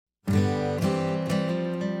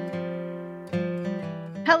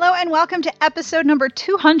Hello and welcome to episode number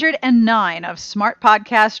 209 of Smart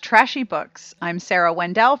Podcast Trashy Books. I'm Sarah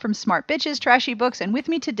Wendell from Smart Bitches Trashy Books, and with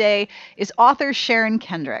me today is author Sharon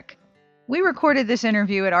Kendrick. We recorded this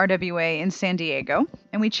interview at RWA in San Diego,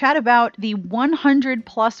 and we chat about the 100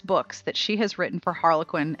 plus books that she has written for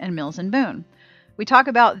Harlequin and Mills & Boon. We talk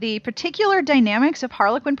about the particular dynamics of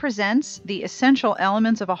Harlequin Presents, the essential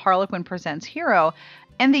elements of a Harlequin Presents hero,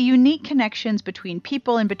 and the unique connections between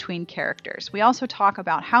people and between characters. We also talk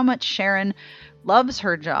about how much Sharon loves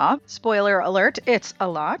her job. Spoiler alert, it's a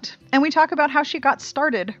lot. And we talk about how she got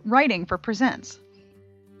started writing for Presents.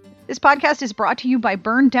 This podcast is brought to you by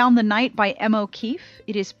Burn Down the Night by M. O'Keefe.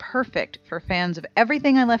 It is perfect for fans of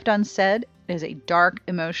Everything I Left Unsaid. It is a dark,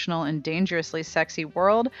 emotional, and dangerously sexy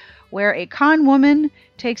world where a con woman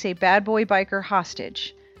takes a bad boy biker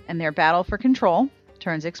hostage, and their battle for control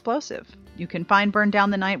turns explosive. You can find Burn Down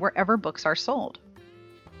the Night wherever books are sold.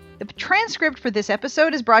 The transcript for this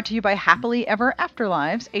episode is brought to you by Happily Ever After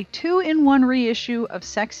Lives, a 2-in-1 reissue of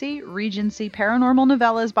sexy Regency paranormal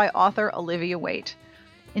novellas by author Olivia Waite.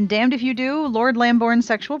 In Damned If You Do, Lord Lambourne's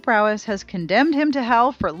sexual prowess has condemned him to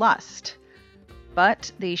hell for lust.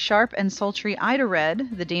 But the sharp and sultry Ida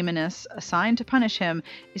Red, the demoness assigned to punish him,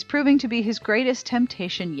 is proving to be his greatest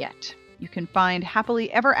temptation yet. You can find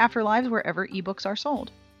Happily Ever After Lives wherever ebooks are sold.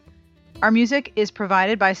 Our music is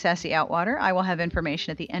provided by Sassy Outwater. I will have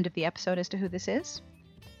information at the end of the episode as to who this is.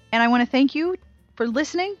 And I want to thank you for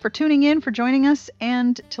listening, for tuning in, for joining us,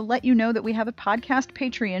 and to let you know that we have a podcast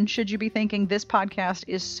Patreon should you be thinking this podcast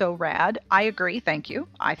is so rad. I agree, thank you.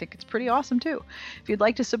 I think it's pretty awesome too. If you'd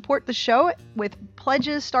like to support the show with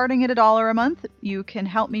pledges starting at $1 a month, you can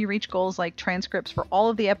help me reach goals like transcripts for all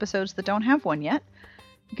of the episodes that don't have one yet.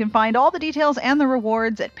 You can find all the details and the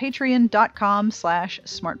rewards at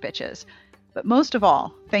patreon.com/smartbitches. But most of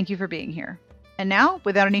all, thank you for being here. And now,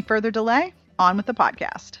 without any further delay, on with the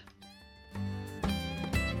podcast.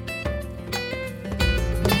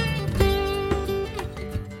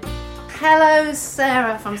 Hello,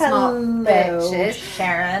 Sarah from Smart Bitches.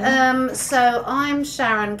 Sharon. So I'm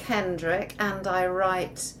Sharon Kendrick, and I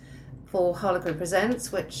write for Harlequin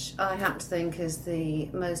Presents, which I happen to think is the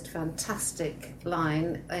most fantastic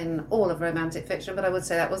line in all of romantic fiction, but I would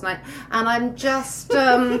say that wasn't I. And I'm just,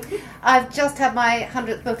 I've just had my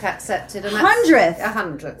 100th book accepted. And 100th?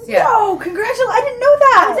 100th, yeah. Whoa, congratulations. I didn't know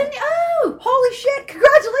that. Oh, didn't you? Oh! Holy shit,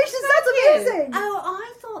 congratulations, that's amazing. Oh,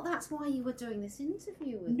 I thought that's why you were doing this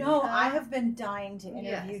interview with me. No, I have been dying to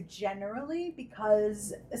interview generally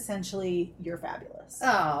because essentially you're fabulous.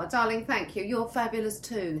 Oh, darling, thank you. You're fabulous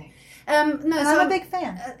too. I'm a big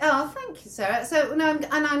fan. Thank you, Sarah. So no,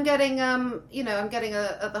 I'm getting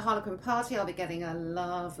at the Harlequin party. I'll be getting a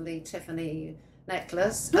lovely Tiffany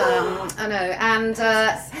necklace. I know,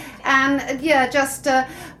 and yeah, just.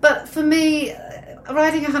 But for me,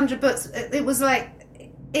 writing 100 books, it was like.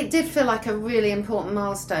 It did feel like a really important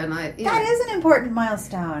milestone. That is an important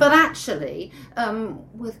milestone. But actually,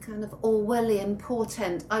 with kind of Orwellian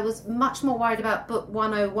portent, I was much more worried about book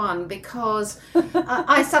 101 because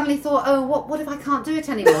I suddenly thought, oh, what if I can't do it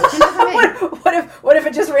anymore? Do you know what I mean? what if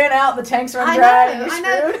it just ran out, the tanks run dry, and you're screwed?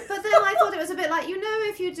 I know. But then I thought it was a bit like,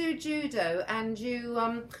 if you do judo and you...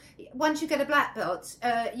 once you get a black belt,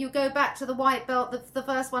 you go back to the white belt, the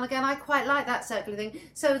first one again. I quite like that circular thing.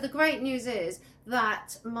 So the great news is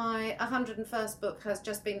that my 101st book has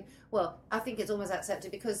just been, well, I think it's almost accepted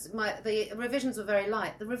because the revisions were very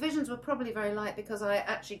light. The revisions were probably very light because I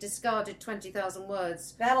actually discarded 20,000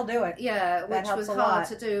 words. That'll do it. Yeah, which was hard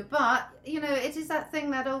to do. But, it is that thing,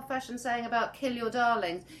 that old-fashioned saying about kill your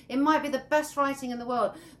darlings. It might be the best writing in the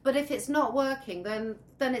world, but if it's not working, then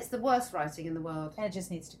it's the worst writing in the world. And it just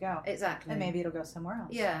needs to go. Exactly. And maybe it'll go somewhere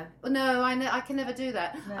else. Yeah. Well, no, I can never do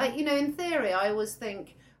that. No. In theory, I always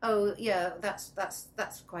think, oh, yeah, that's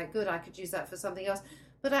quite good. I could use that for something else.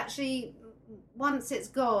 But actually, once it's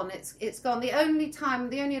gone, it's gone. The only time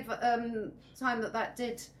that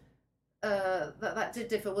did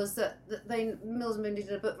differ was that Mills and Boon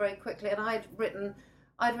did a book very quickly, and I'd written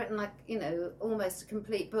like almost a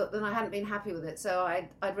complete book, and I hadn't been happy with it, so I'd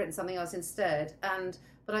written something else instead.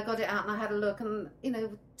 But I got it out and I had a look, and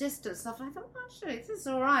distance stuff. And I thought, actually, this is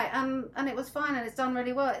all right, and it was fine, and it's done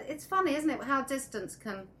really well. It's funny, isn't it, how distance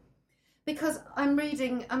can? Because I'm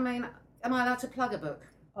reading. I mean, am I allowed to plug a book?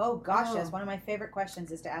 Oh gosh, yes. One of my favorite questions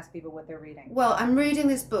is to ask people what they're reading. Well, I'm reading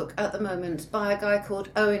this book at the moment by a guy called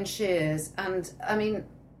Owen Shears, and I mean,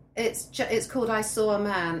 it's called I Saw a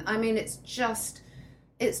Man. I mean, it's just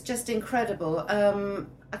incredible.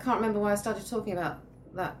 I can't remember why I started talking about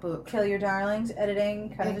that book? Kill Your Darlings,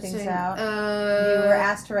 editing, cutting things Editing. out. You were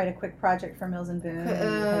asked to write a quick project for Mills and Boone. And you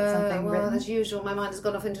had something well, written. as usual, my mind has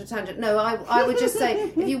gone off into a tangent. No, I would just say,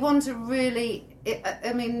 if you want to really...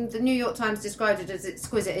 I mean, the New York Times described it as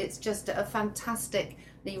exquisite. It's just a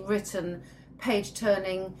fantastically written,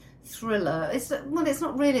 page-turning thriller. It's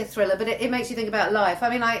not really a thriller, but it makes you think about life. I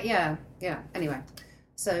mean, anyway.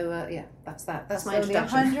 So, that's that. That's my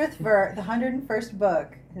introduction. The 101st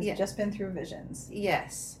book has just been through Visions.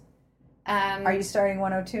 Yes. And are you starting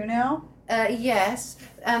 102 now? Yes.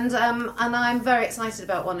 And I'm very excited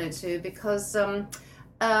about 102 because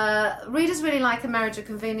readers really like a Marriage of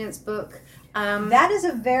Convenience book. That is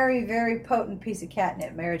a very, very potent piece of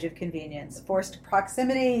catnip, Marriage of Convenience. Forced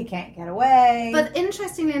proximity, you can't get away. But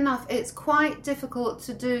interestingly enough, it's quite difficult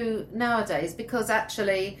to do nowadays because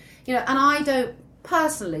actually, and I don't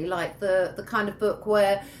personally like the kind of book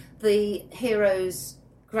where the hero's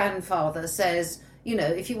grandfather says,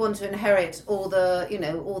 if you want to inherit all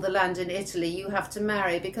the land in Italy, you have to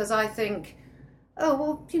marry, because I think,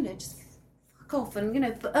 just fuck off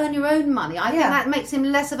and, earn your own money. I think that makes him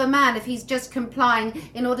less of a man if he's just complying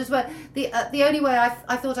in order to work. The only way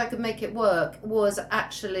I thought I could make it work was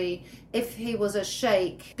actually if he was a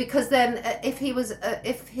sheikh, because then if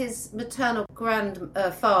his maternal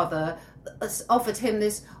grandfather offered him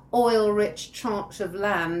this oil-rich tranche of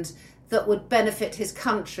land that would benefit his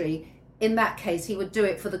country, in that case, he would do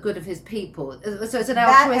it for the good of his people. So it's an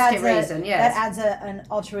altruistic reason, yes. That adds an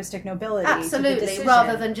altruistic nobility. Absolutely, to the decision.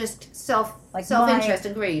 rather than just self-interest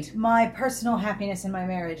and greed. My personal happiness in my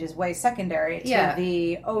marriage is way secondary to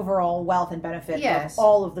the overall wealth and benefit of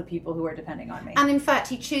all of the people who are depending on me. And in fact,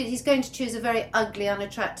 he's going to choose a very ugly,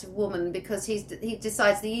 unattractive woman because he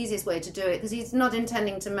decides the easiest way to do it, because he's not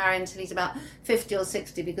intending to marry until he's about 50 or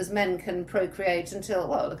 60, because men can procreate until,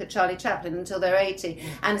 look at Charlie Chaplin, until they're 80.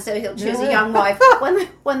 And so he'll choose a young wife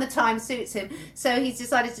when the time suits him. So he's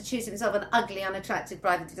decided to choose himself an ugly, unattractive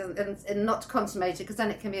bride and not to consummate it, because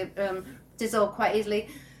then it can be dissolved quite easily.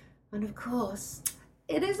 And of course,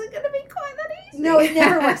 it isn't going to be quite that easy. No, it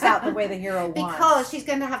never works out the way the hero wants. Because she's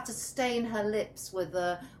going to have to stain her lips with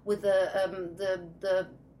the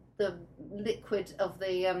liquid of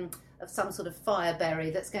some sort of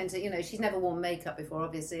fireberry that's going to, she's never worn makeup before,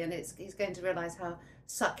 obviously, and he's going to realise how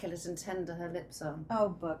succulent and tender her lips are.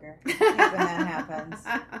 Oh, bugger. I hate when that happens.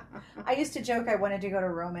 I used to joke I wanted to go to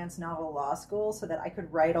romance novel law school so that I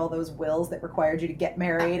could write all those wills that required you to get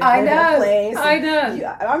married and live in a place. I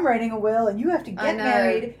know. I'm writing a will, and you have to get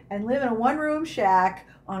married and live in a one-room shack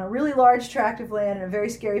on a really large tract of land in a very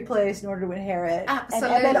scary place in order to inherit. Absolutely.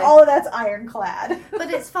 And then all of that's ironclad.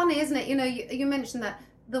 But it's funny, isn't it? You mentioned that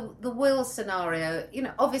the will scenario.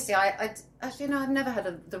 Obviously, I've never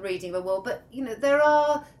had the reading of a will, but there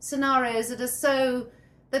are scenarios that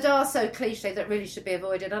are so cliche that really should be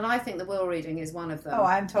avoided, and I think the will reading is one of them. Oh,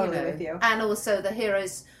 I'm totally with you. And also the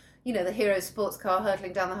hero's sports car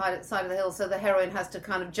hurtling down the side of the hill, so the heroine has to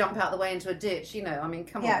kind of jump out the way into a ditch. Come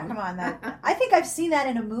on. Yeah, come on. I think I've seen that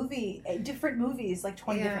in a movie, different movies, like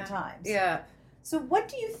 20 different times. Yeah. So what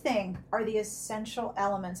do you think are the essential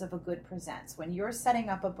elements of a good presents? When you're setting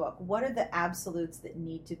up a book, what are the absolutes that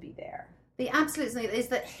need to be there? The absolutes is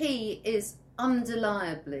that he is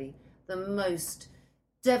undeniably the most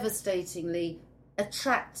devastatingly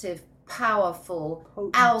attractive, powerful,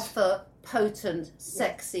 alpha, potent,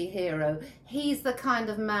 sexy hero. He's the kind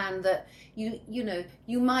of man that you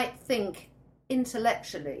might think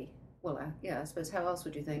intellectually. Well, I suppose how else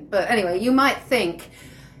would you think? But anyway, you might think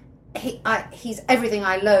he's everything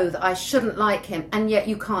I loathe. I shouldn't like him, and yet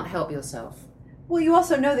you can't help yourself. Well, you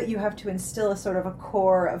also know that you have to instill a sort of a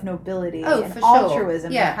core of nobility and for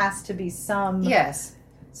altruism. Sure. Yeah. There has to be some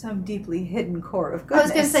deeply hidden core of goodness. I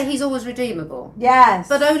was going to say he's always redeemable. Yes.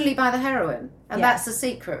 But only by the heroine. And that's the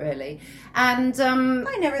secret, really. And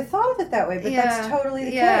I never thought of it that way, but that's totally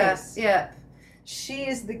the case. Yeah. She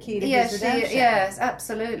is the key to his redemption. Yes,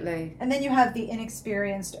 absolutely. And then you have the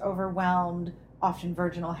inexperienced, overwhelmed, often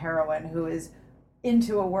virginal heroine who is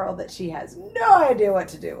into a world that she has no idea what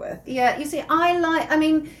to do with. Yeah, you see,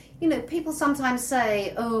 people sometimes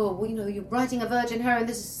say, you're writing a virgin heroine,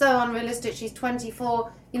 this is so unrealistic, she's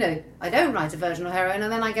 24. I don't write a virginal heroine,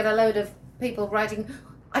 and then I get a load of people writing,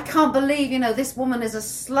 I can't believe, this woman is a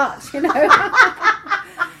slut, So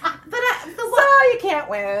you can't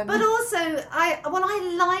win. But also, I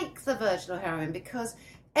like the virginal heroine because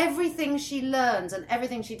everything she learns and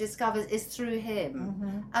everything she discovers is through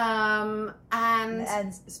him. Mm-hmm.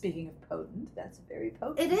 And speaking of potent, that's very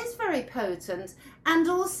potent. It is very potent. And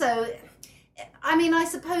also, I mean, I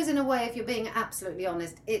suppose in a way, if you're being absolutely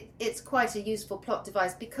honest, it's quite a useful plot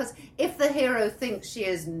device, because if the hero thinks she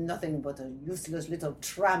is nothing but a useless little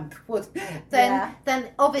tramp, then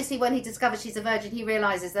obviously when he discovers she's a virgin, he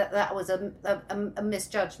realises that was a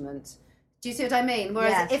misjudgment. Do you see what I mean?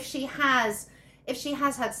 Whereas if she has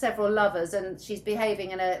had several lovers and she's behaving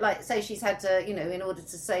in a, like, say she's had to, in order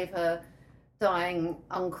to save her dying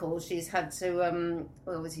uncle, she's had to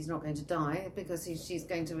well, obviously he's not going to die because she's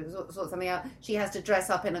going to sort something out. She has to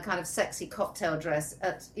dress up in a kind of sexy cocktail dress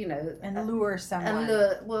and lure someone.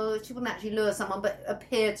 Well, she wouldn't actually lure someone, but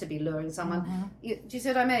appear to be luring someone. Mm-hmm. Do you see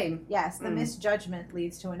what I mean? Yes, the misjudgment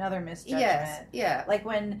leads to another misjudgment. Yes, yeah. Like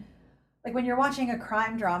when you're watching a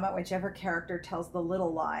crime drama, whichever character tells the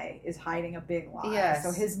little lie is hiding a big lie. Yes.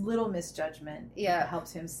 So his little misjudgment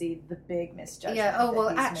helps him see the big misjudgment. Yeah. Oh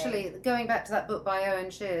well, actually, going back to that book by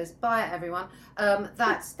Owen Shears, buy it, everyone.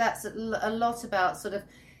 That's a lot about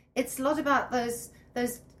it's a lot about those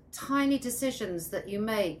tiny decisions that you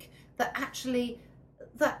make that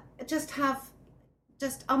just have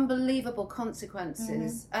unbelievable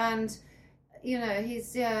consequences. Mm-hmm. And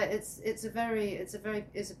it's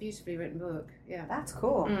a beautifully written book. Yeah, that's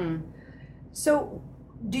cool. So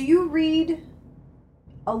do you read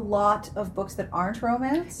a lot of books that aren't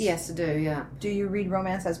romance? Yes, I do. Yeah. Do you read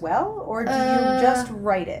romance as well, or do you just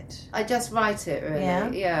write it? I just write it,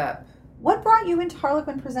 really. Yeah. What brought you into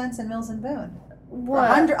Harlequin Presents and Mills and Boon?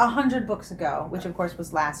 100 books ago, which of course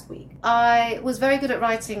was last week. I was very good at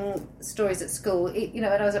writing stories at school. When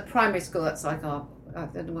I was at primary school, that's like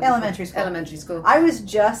elementary school. I was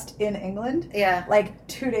just in England. Yeah. Like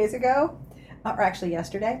 2 days ago, or actually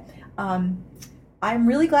yesterday. I'm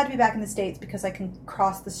really glad to be back in the States because I can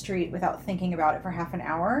cross the street without thinking about it for half an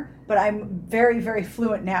hour. But I'm very, very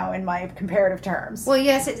fluent now in my comparative terms. Well,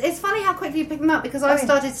 yes, it's funny how quickly you pick them up because I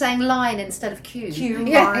started saying line instead of cue.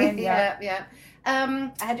 Line, yeah.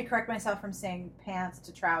 I had to correct myself from saying pants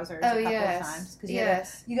to trousers a couple of times because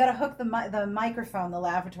you got to hook the microphone, the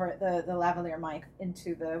lavalier mic,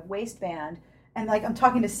 into the waistband, and like I'm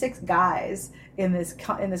talking to 6 guys in this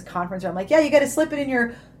conference room. I'm like, you got to slip it in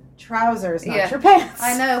your trousers, not your pants.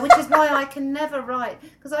 I know, which is why I can never write,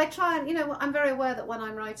 because I try and I'm very aware that when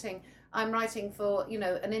I'm writing for,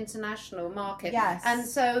 an international market. Yes. And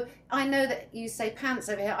so I know that you say pants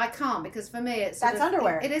over here. I can't, because for me it's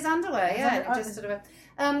underwear. It is underwear, just sort of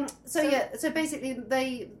so basically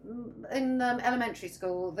they in elementary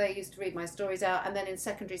school they used to read my stories out, and then in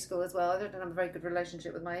secondary school as well. I don't have a very good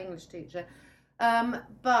relationship with my English teacher.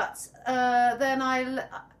 But then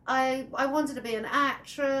I wanted to be an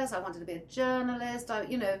actress. I wanted to be a journalist. I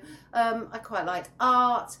quite liked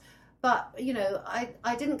art. But,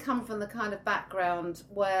 I didn't come from the kind of background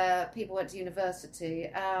where people went to university.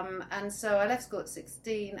 And so I left school at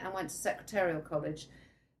 16 and went to secretarial college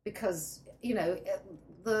because,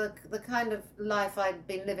 the kind of life I'd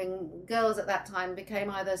been living, girls at that time became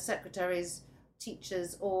either secretaries,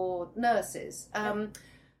 teachers, or nurses. But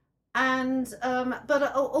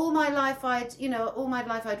all my life I'd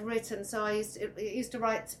written. So I used to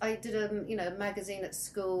write. I did a magazine at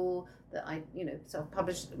school that I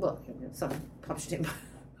self-published. Well, self-published it.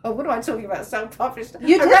 Oh, what am I talking about? Self-published.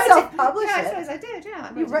 You did self-publish it. Yeah, I suppose I did.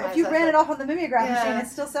 Yeah, you ran it off on the mimeograph machine.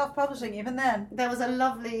 It's still self-publishing even then. There was a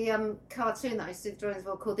lovely cartoon that I used to do drawings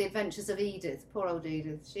for called The Adventures of Edith. Poor old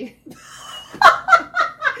Edith. She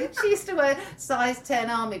used to wear size 10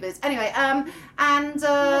 army boots. Anyway, and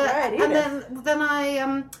then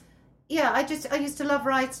I used to love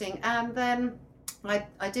writing, and then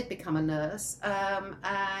I did become a nurse,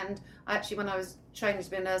 and actually when I was training to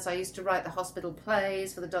be a nurse, I used to write the hospital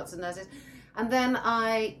plays for the doctors and nurses, and then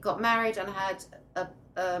I got married and had a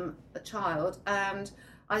child, and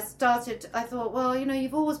I thought, well,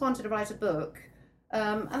 you've always wanted to write a book.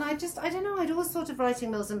 And I don't know, I'd always thought of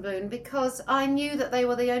writing Mills and Boon because I knew that they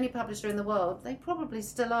were the only publisher in the world, they probably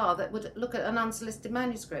still are, that would look at an unsolicited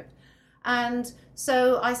manuscript. And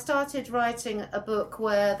so I started writing a book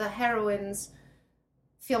where the heroine's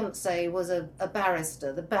fiance was a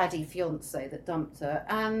barrister, the baddie fiance that dumped her.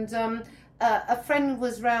 And a friend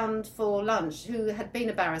was round for lunch who had been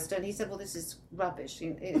a barrister, and he said, well, this is rubbish. He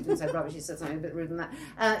didn't say rubbish, he said something a bit rude than that.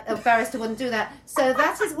 A barrister wouldn't do that. So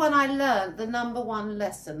that is when I learned the number one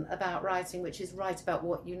lesson about writing, which is write about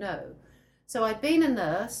what you know. So I'd been a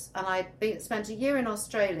nurse, and spent a year in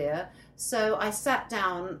Australia. So I sat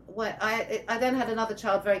down. I then had another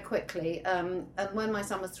child very quickly, and when my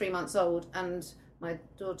son was 3 months old, and my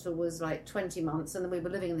daughter was like 20 months, and then we were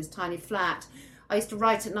living in this tiny flat, I used to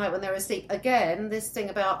write at night when they were asleep. Again, this thing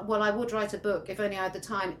about, well, I would write a book if only I had the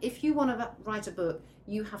time. If you want to write a book,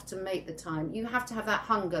 you have to make the time. You have to have that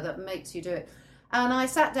hunger that makes you do it. And I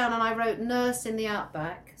sat down and I wrote Nurse in the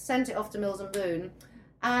Outback, sent it off to Mills and Boon,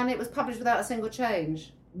 and it was published without a single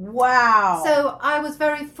change. Wow. So I was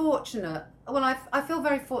very fortunate. Well, I feel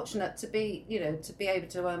very fortunate to be able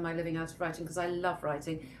to earn my living out of writing, because I love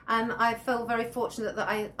writing. And I feel very fortunate that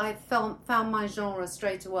I found my genre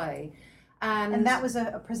straight away. And that was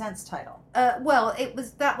a Presents title. Well,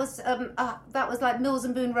 that was like Mills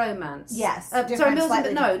and Boon Romance. Yes. Sorry, Mills and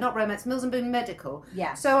Boon, no, not romance. Mills and Boon Medical.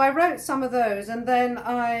 Yeah. So I wrote some of those, and then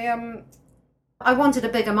I wanted a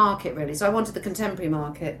bigger market, really. So I wanted the contemporary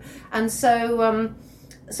market, and so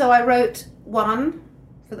I wrote 1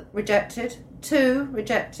 rejected, 2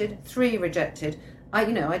 rejected, 3 rejected. I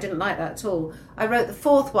didn't like that at all. I wrote the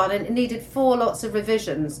 4th one, and it needed 4 lots of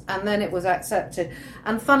revisions, and then it was accepted.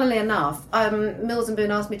 And funnily enough, Mills and Boon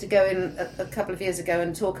asked me to go in a couple of years ago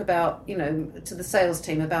and talk about, to the sales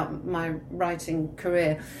team about my writing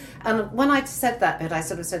career. And when I said that bit, I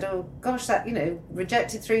sort of said, oh gosh, that,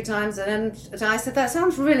 rejected 3 times. And then I said, that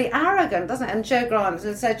sounds really arrogant, doesn't it? And Jo Grant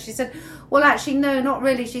she said, well, actually, no, not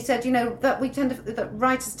really. She said, that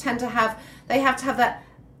writers tend to have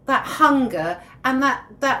that hunger and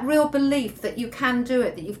that real belief that you can do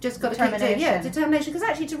it, that you've just got to keep doing it. Yeah, determination. Because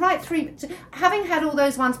actually, to write 3, having had all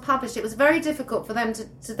those ones published, it was very difficult for them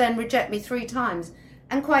to then reject me 3 times,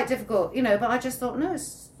 and quite difficult, But I just thought, no,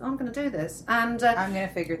 I'm going to do this, and I'm going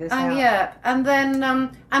to figure this out. Yeah, and then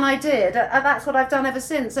and I did, and that's what I've done ever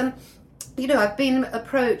since. And I've been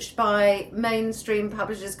approached by mainstream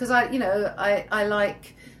publishers because I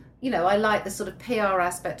like. I like the sort of PR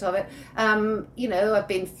aspect of it. I've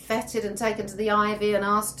been feted and taken to the Ivy and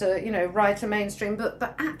asked to, write a mainstream book.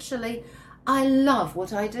 But actually, I love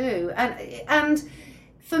what I do. And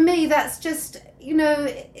for me, that's just,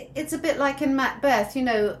 it's a bit like in Macbeth,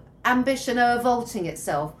 ambition overvaulting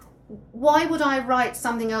itself. Why would I write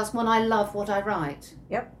something else when I love what I write?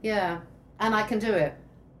 Yep. Yeah. And I can do it.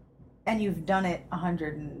 And you've done it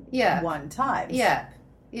 101 times. Yeah.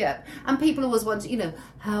 Yeah, and people always want to,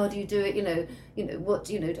 how do you do it?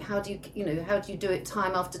 How do you do it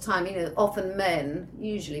time after time? Often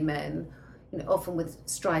usually men, often with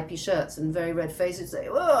stripy shirts and very red faces, say,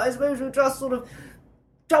 "Well, I suppose you just sort of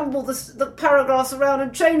jumble the paragraphs around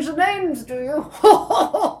and change the names, do you?"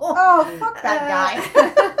 Oh, fuck that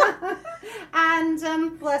guy.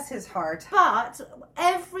 And bless his heart. But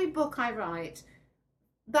every book I write,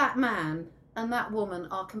 that man and that woman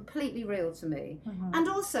are completely real to me. Mm-hmm. And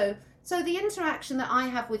also, so the interaction that I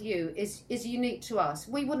have with you is unique to us.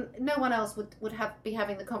 No one else would be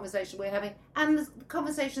having the conversation we're having, and the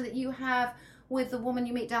conversation that you have with the woman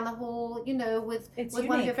you meet down the hall, with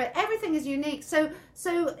one of your friends. Everything is unique. So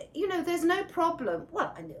there's no problem.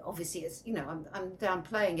 Well, obviously it's, I'm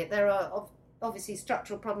downplaying it. There are obviously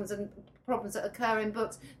structural problems and problems that occur in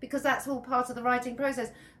books, because that's all part of the writing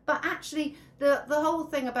process. But actually, the whole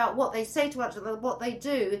thing about what they say to each other, what they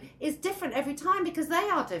do, is different every time, because they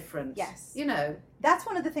are different. Yes. That's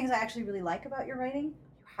one of the things I actually really like about your writing. You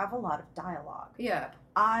have a lot of dialogue. Yeah.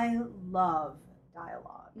 I love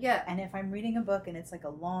dialogue. Yeah. And if I'm reading a book and it's like a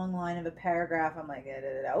long line of a paragraph, I'm like,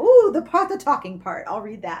 ooh, the talking part. I'll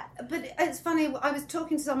read that. But it's funny, I was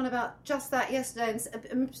talking to someone about just that yesterday, and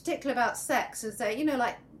in particular about sex, and say,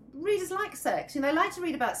 readers like sex. They like to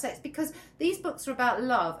read about sex because these books are about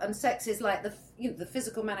love, and sex is like the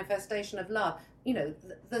physical manifestation of love.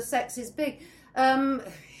 The sex is big.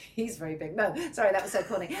 He's very big. No, sorry, that was so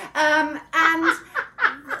corny. And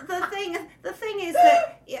the thing is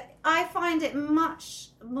that I find it much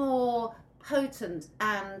more potent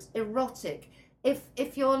and erotic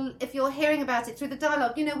if you're hearing about it through the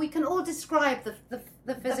dialogue. We can all describe the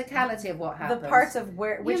physicality of what happens, the parts of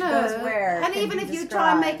which goes where, and even if you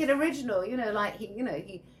try and make it original, like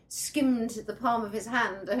he skimmed the palm of his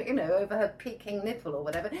hand, over her peeking nipple or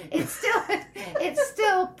whatever. It's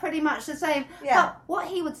still pretty much the same. Yeah. But what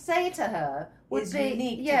he would say to her is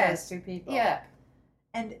unique to those two people. Yeah.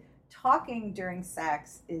 And talking during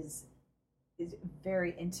sex is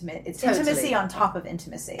very intimate. It's totally. Intimacy on top of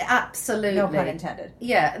intimacy. Absolutely. No pun intended.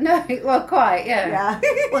 Yeah. No. Well, quite. Yeah.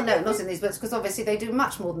 Well, no, not in these books, because obviously they do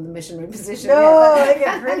much more than the missionary position. No, they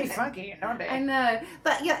get pretty funky, don't they? I know.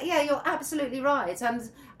 But yeah, you're absolutely right.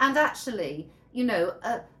 And actually,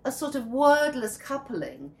 a sort of wordless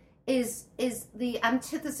coupling is the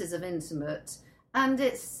antithesis of intimate, and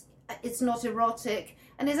it's not erotic,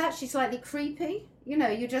 and is actually slightly creepy.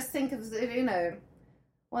 You just think of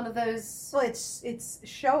one of those. Well, it's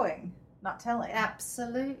showing, not telling.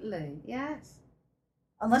 Absolutely, yes.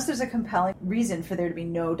 Unless there's a compelling reason for there to be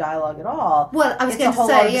no dialogue at all. Well, I was going to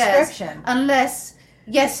say, yes. Description. Unless,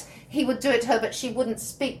 yes, he would do it to her, but she wouldn't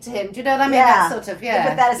speak to him. Do you know what I mean? Yeah. That sort of,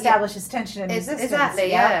 But that establishes tension and resistance. Exactly,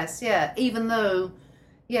 yes, yeah. Even though,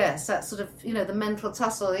 yes, that sort of, the mental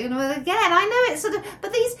tussle, again, I know it's sort of,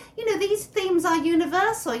 but these themes are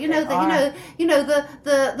universal,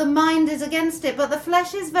 the mind is against it, but the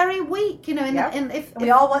flesh is very weak, if we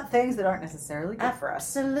all want things that aren't necessarily good for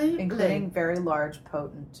us. Absolutely. Including very large,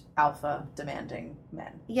 potent, alpha demanding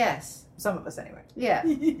men. Yes. Some of us anyway. Yeah.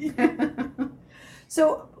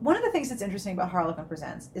 So one of the things that's interesting about Harlequin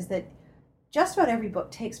Presents is that just about every book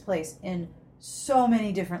takes place in so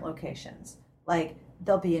many different locations. Like,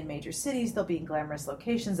 they'll be in major cities, they'll be in glamorous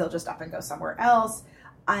locations, they'll just up and go somewhere else.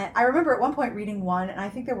 I remember at one point reading one, and I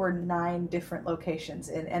think there were 9 different locations,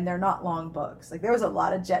 and they're not long books. Like, there was a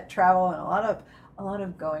lot of jet travel and a lot of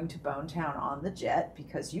going to Bonetown on the jet,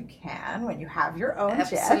 because you can when you have your own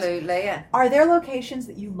jet. Absolutely, yeah. Are there locations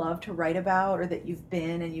that you love to write about, or that you've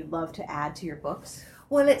been and you love to add to your books?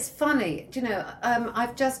 Well, it's funny.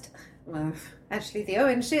 I've just... Well, actually, the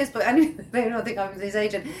Owen Shears book. I don't think I'm his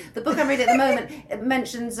agent. The book I'm reading at the moment, it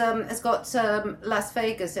mentions has got Las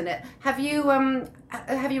Vegas in it. Have you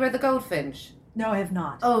read The Goldfinch? No, I have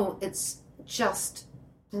not. Oh, it's just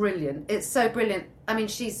brilliant. It's so brilliant. I mean,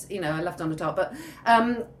 she's I left on the top, but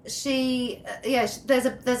there's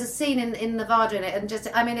a scene in Nevada in it, and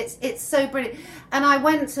it's so brilliant. And I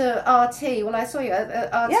went to RT. Well, I saw you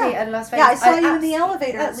at RT and Las Vegas. Yeah, I saw you in the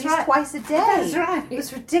elevator at least twice a day. That's right. It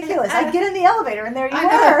was ridiculous. I get in the elevator and there you were.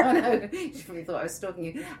 I know. You probably thought I was stalking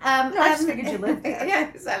you. No, I just figured you lived there. Yeah,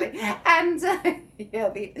 exactly. And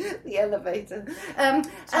the elevator.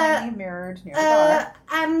 Tiny mirrored near the bar.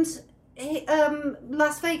 And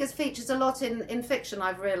Las Vegas features a lot in fiction,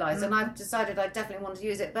 I've realised, and I've decided I definitely want to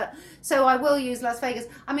use it. But so I will use Las Vegas.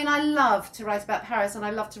 I mean, I love to write about Paris, and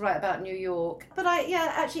I love to write about New York. But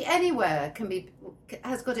actually anywhere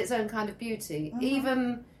has got its own kind of beauty.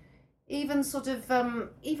 Mm-hmm. Even sort of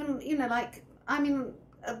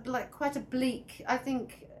like quite a bleak. I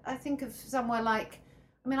think of somewhere like,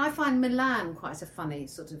 I find Milan quite a funny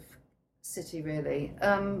sort of city, really,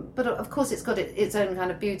 but of course it's got its own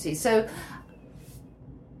kind of beauty. So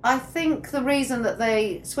I think the reason that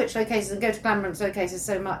they switch locations and go to glamorous locations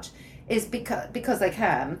so much is because they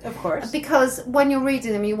can, of course, because when you're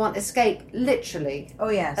reading them you want escape, literally. Oh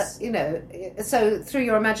yes. So through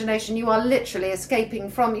your imagination you are literally escaping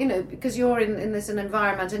from, because you're in an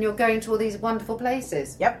environment and you're going to all these wonderful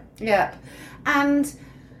places. Yep. And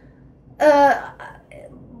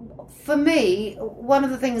for me, one of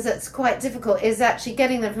the things that's quite difficult is actually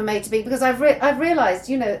getting them from A to B, because I've realised,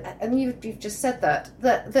 and you've just said that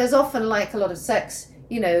there's often like a lot of sex,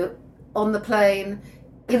 on the plane,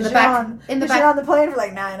 in the back, you're on the plane for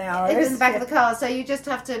like 9 hours, in the back of the car. So you just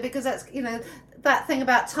have to, because that's that thing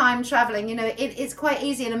about time travelling, it's quite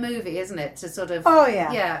easy in a movie, isn't it, to sort of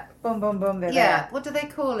boom boom boom there. What do they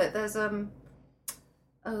call it? There's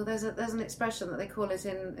there's an expression that they call it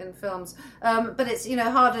in films, but it's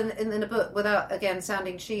hard in a book without again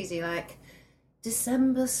sounding cheesy, like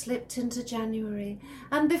December slipped into January,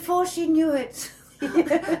 and before she knew it,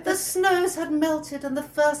 the snows had melted and the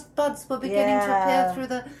first buds were beginning to appear through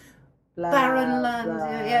the barren land.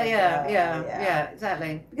 Yeah,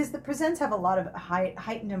 exactly. Because the presents have a lot of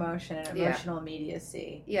heightened emotion and emotional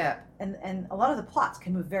immediacy. Yeah. And a lot of the plots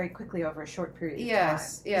can move very quickly over a short period of time.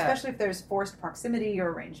 Yeah. Especially if there's forced proximity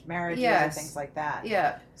or arranged marriages or things like that.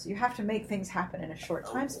 Yeah. So you have to make things happen in a short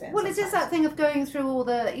time span. Well, it is that thing of going through all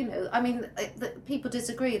the, people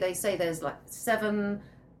disagree. They say there's like seven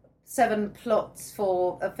plots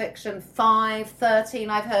for a fiction, 5, 13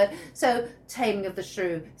 I've heard. So Taming of the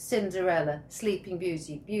Shrew, Cinderella, Sleeping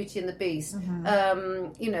Beauty, Beauty and the Beast,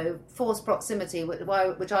 Forced Proximity,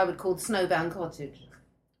 which I would call Snowbound Cottage.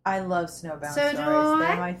 I love snowbound stories.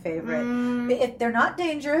 They're my favorite. If they're not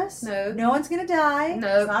dangerous, no one's going to die.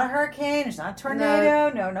 No. It's not a hurricane, it's not a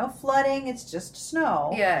tornado, no flooding, it's just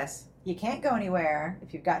snow. Yes. You can't go anywhere.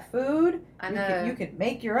 If you've got food, you can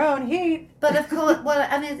make your own heat. But of course,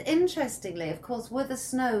 interestingly, of course, with the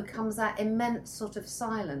snow comes that immense sort of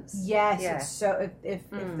silence. Yes. It's so if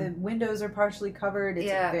the windows are partially covered,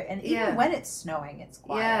 and even when it's snowing, it's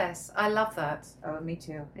quiet. Yes, I love that. Oh, me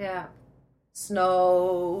too. Yeah.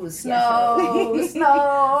 Snow.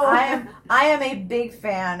 I am a big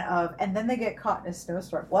fan of, and then they get caught in a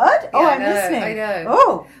snowstorm. What? Yeah, I'm listening. I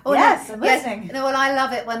know. Oh, yes, I'm listening. Yes. Well, I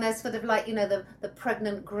love it when there's sort of like, the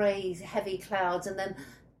pregnant grey heavy clouds, and then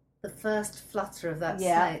the first flutter of that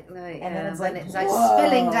snake. And then it's like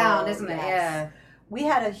spilling down, isn't it? Yes. Yeah. We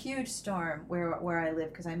had a huge storm where I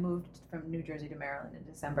live, because I moved from New Jersey to Maryland in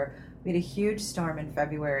December. We had a huge storm in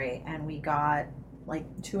February, and we got like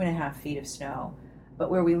 2.5 feet of snow. but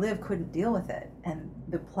where we live couldn't deal with it, and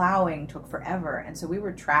the plowing took forever, and so we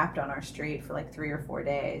were trapped on our street for like 3 or 4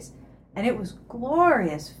 days, and it was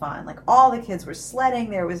glorious fun. Like all the kids were sledding.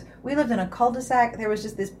 We lived in a cul-de-sac. There was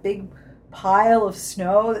just this big pile of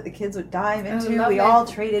snow that the kids would dive into. We all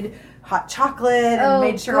traded hot chocolate and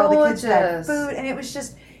made sure all the kids had food, and it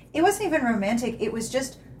wasn't even romantic. It was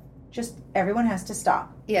just everyone has to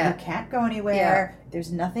stop. You can't go anywhere.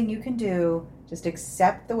 There's nothing you can do. Just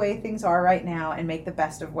accept the way things are right now and make the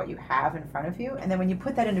best of what you have in front of you. And then when you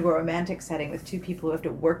put that into a romantic setting with two people who have to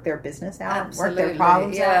work their business out, work their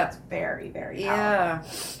problems out, it's very, very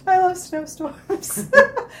powerful. I love snowstorms.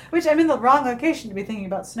 Which I'm in the wrong location to be thinking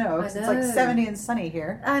about snow. It's like 70 and sunny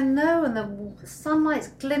here. I know, and the sunlight's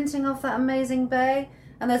glinting off that amazing bay.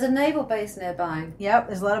 And there's a naval base nearby. Yep,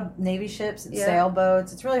 there's a lot of Navy ships and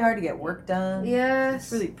sailboats. It's really hard to get work done. Yes.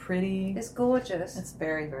 It's really pretty. It's gorgeous. It's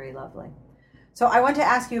very, very lovely. So I want to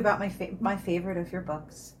ask you about my favorite of your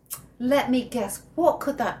books. Let me guess. What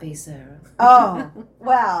could that be, Sarah? Oh,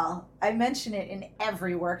 well, I mention it in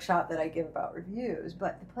every workshop that I give about reviews,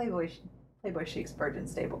 but the Playboy Chic's Virgin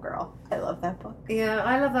Stable Girl. I love that book. Yeah,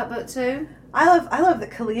 I love that book too. I love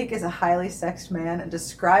that Khalik is a highly sexed man and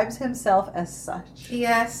describes himself as such.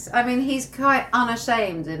 Yes, I mean he's quite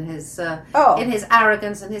unashamed in his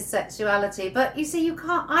arrogance and his sexuality. But you see,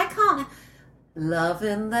 I can't.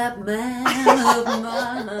 Loving that man of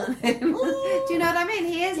mine. Do you know what I mean?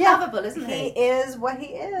 He is lovable, isn't he? He is what he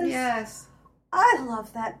is. Yes. I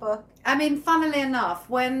love that book. I mean, funnily enough,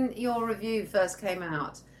 when your review first came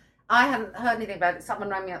out, I hadn't heard anything about it. Someone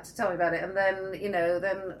rang me up to tell me about it, and then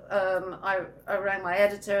I rang my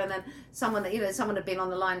editor, and then someone had been on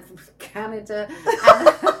the line from Canada. And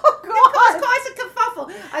it was quite a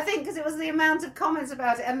kerfuffle, I think, because it was the amount of comments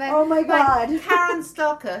about it. And then, oh my God, Karen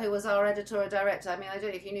Stocker, who was our editorial director. I mean, I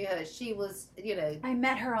don't know if you knew her. She was, I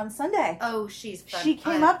met her on Sunday. Oh, she's fantastic. She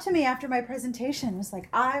came up to me after my presentation. Was like,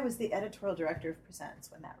 I was the editorial director of Presents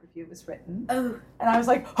when that review was written. Oh, and I was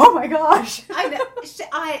like, oh my gosh. I know.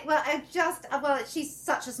 She's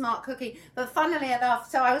such a smart cookie. But funnily enough,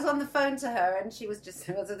 so I was on the phone to her, and she was just,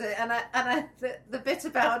 the bit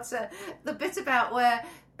about where.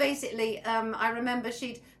 Basically, I remember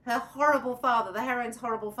her horrible father, the heroine's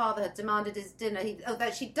horrible father, had demanded his dinner.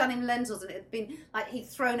 She'd done him lentils, and it had been like he'd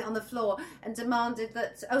thrown it on the floor and demanded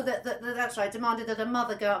that. That's right. Demanded that her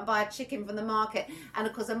mother go out and buy a chicken from the market, and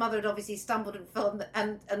of course her mother had obviously stumbled and fell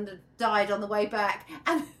and died on the way back.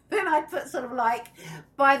 And then I put sort of like,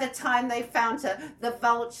 by the time they found her, the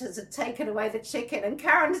vultures had taken away the chicken, and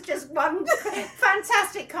Karen's just one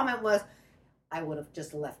fantastic comment was, I would have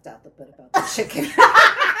just left out the bit about the chicken.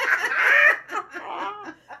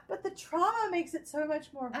 But the trauma makes it so much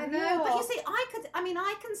more real. I know, but you see,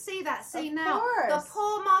 I can see that scene now. The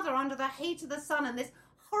poor mother under the heat of the sun and this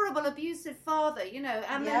horrible abusive father,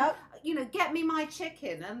 and then, get me my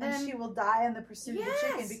chicken. And then she will die in the pursuit of the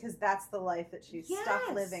chicken because that's the life that she's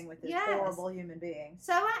stuck living with this horrible human being.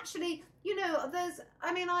 So actually,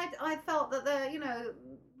 I felt that I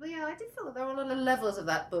did feel that there were a lot of levels of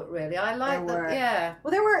that book, really. I like that. Yeah.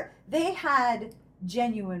 Well, they had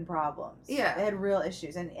genuine problems. Yeah. They had real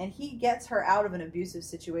issues. And he gets her out of an abusive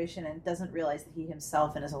situation and doesn't realize that he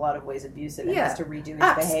himself is a lot of ways abusive and has to redo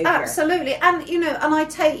his behavior. Absolutely. And, and I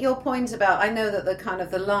take your point about, I know that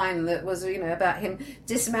the line that was, about him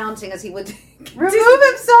dismounting as he would remove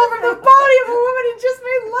himself from the body of a woman he just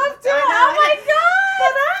made love to. Oh my God.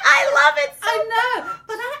 I love it so I know.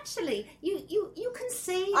 But actually, you can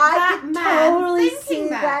see that man totally thinking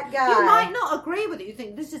that guy. You might not agree with it. You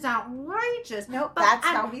think this is outrageous. Nope, that's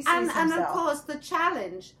how he sees himself. And of course, the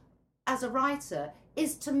challenge as a writer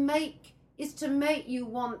is to make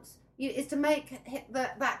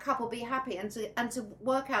that couple be happy and to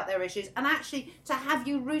work out their issues and actually to have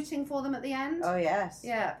you rooting for them at the end. Oh yes.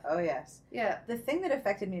 Yeah. Oh yes. Yeah. The thing that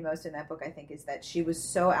affected me most in that book, I think, is that she was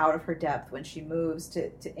so out of her depth when she moves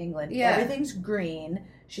to England. Yeah. Everything's green.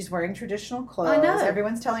 She's wearing traditional clothes. I know.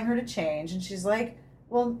 Everyone's telling her to change, and she's like,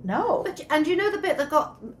 well, no. And the bit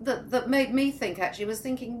that made me think, actually, was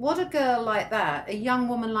thinking, what a girl like that, a young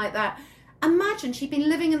woman like that, imagine she'd been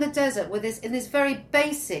living in the desert in this very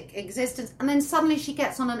basic existence, and then suddenly she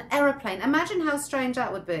gets on an aeroplane. Imagine how strange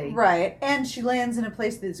that would be. Right. And she lands in a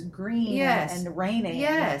place that's green and raining.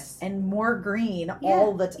 Yes. And more green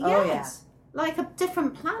all the time. Yes. Like a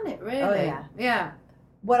different planet, really. Oh, yeah. Yeah.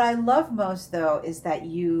 What I love most, though, is that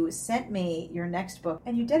you sent me your next book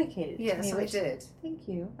and you dedicated it to me. Yes, I did. Thank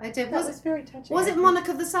you. I did. That was very touching. Was it Monarch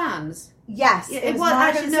of the Sands? Yes, it was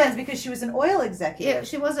Monarch of the Sands because she was an oil executive. Yeah,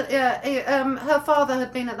 she was. Her father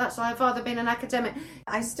had been at that time. Her father had been an academic.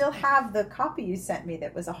 I still have the copy you sent me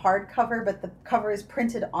that was a hardcover, but the cover is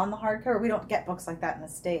printed on the hardcover. We don't get books like that in the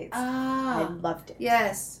States. Ah, I loved it.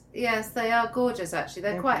 Yes, they are gorgeous. Actually,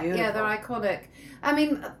 they're quite beautiful. Yeah, they're iconic. I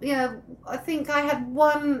mean, I think I had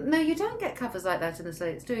one. No, you don't get covers like that in the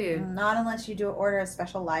States, do you? Not unless you do order a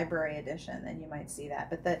special library edition, then you might see that.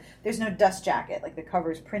 But there's no dust jacket. Like the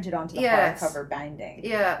cover is printed onto the hardcover binding.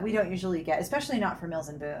 Yeah. We don't usually get, especially not for Mills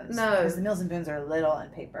and Boons. No. Because the Mills and Boons are little on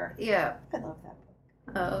paper. Yeah. I love that book.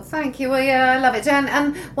 Oh, thank you. Well, yeah, I love it.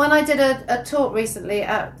 And when I did a talk recently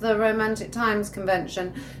at the Romantic Times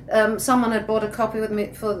convention, someone had bought a copy with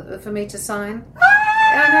me for me to sign.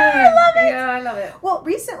 I love it. Yeah, I love it. Well,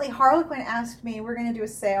 recently Harlequin asked me, we're going to do a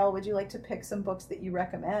sale. Would you like to pick some books that you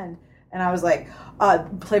recommend? And I was like,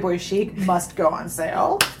 Playboy Chic must go on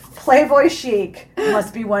sale. Playboy Chic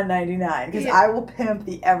must be $1.99 because I will pimp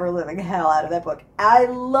the ever-living hell out of that book. I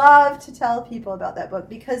love to tell people about that book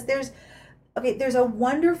because there's a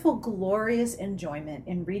wonderful, glorious enjoyment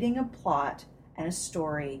in reading a plot and a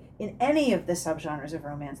story in any of the subgenres of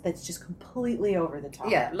romance that's just completely over the top.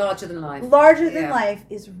 Yeah, larger than life. Larger than life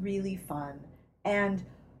is really fun. And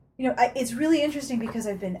it's really interesting because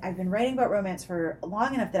I've been writing about romance for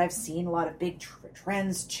long enough that I've seen a lot of big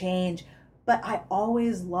trends change, but I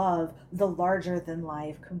always love the larger than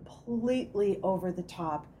life, completely over the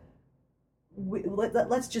top.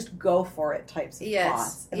 Let's just go for it types of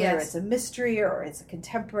plots. And whether it's a mystery or it's a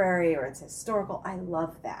contemporary or it's historical, I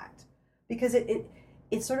love that because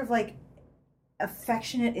it's sort of like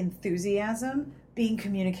affectionate enthusiasm being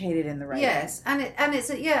communicated in the right way.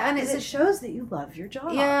 It shows that you love your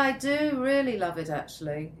job. Yeah, I do really love it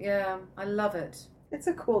actually. Yeah, I love it. It's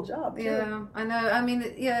a cool job too. Yeah, I know. I mean,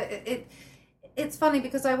 it's funny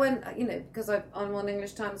because I went, because I'm on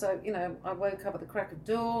English Times, I woke up at the crack of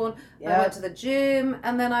dawn, I went to the gym,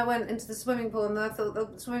 and then I went into the swimming pool, and I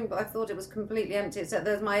thought it was completely empty, except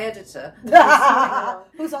there's my editor.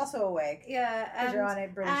 Who's also awake. Yeah. Because you're on a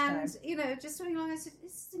British time. And, just swimming along, I said,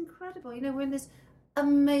 this is incredible. We're in this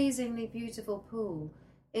amazingly beautiful pool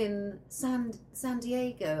in San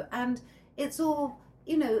Diego, and it's all,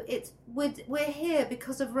 we're here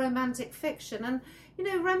because of romantic fiction, and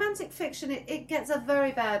romantic fiction, it gets a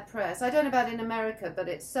very bad press. I don't know about in America, but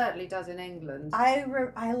it certainly does in England. I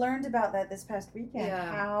learned about that this past weekend.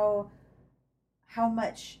 Yeah. How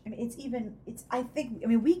much? I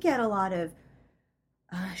mean, we get a lot of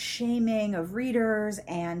shaming of readers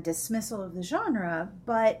and dismissal of the genre,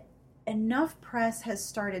 but enough press has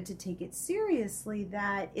started to take it seriously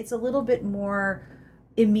that it's a little bit more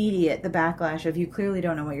immediate, the backlash of you clearly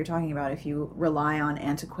don't know what you're talking about if you rely on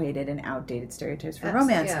antiquated and outdated stereotypes for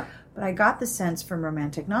romance. Yeah. But I got the sense from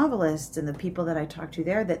romantic novelists and the people that I talked to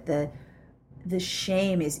there that the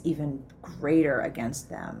shame is even greater against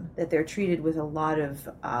them, that they're treated with a lot of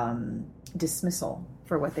dismissal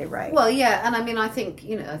for what they write. Well, yeah, and I mean, I think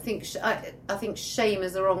shame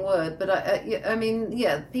is the wrong word, but I mean,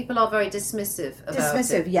 people are very dismissive about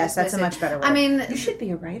dismissive, it. Yes, that's a much better word. I mean, you should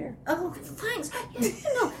be a writer. Oh, thanks.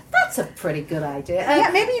 That's a pretty good idea.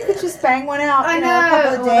 Maybe you could just bang one out. I know. A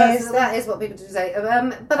couple of days. That is what people do say.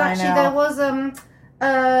 But actually,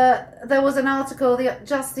 there was an article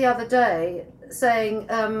just the other day saying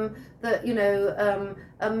that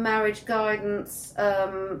a marriage guidance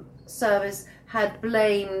service had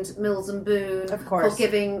blamed Mills and Boon for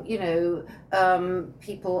giving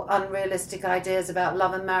people unrealistic ideas about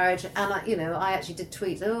love and marriage, and I actually did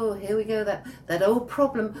tweet, oh, here we go, that old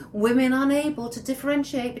problem, women unable to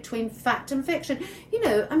differentiate between fact and fiction.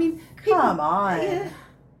 I mean, come on.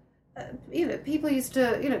 Yeah, people used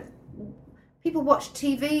to people watch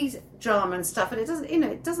TV drama and stuff, and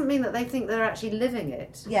it doesn't mean that they think they're actually living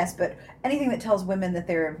it. Yes, but anything that tells women that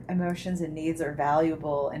their emotions and needs are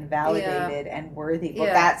valuable and validated and worthy,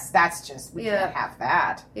 well, that's just, we can't have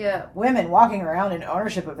that. Yeah. Women walking around in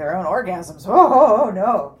ownership of their own orgasms, oh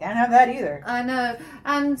no, can't have that either. I know.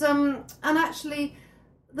 And actually,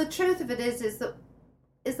 the truth of it is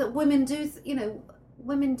that women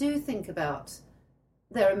do think about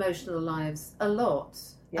their emotional lives a lot.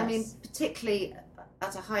 Yes. I mean, particularly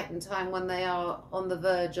at a heightened time when they are on the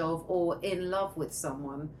verge of or in love with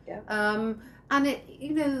someone. Yeah. And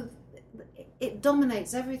it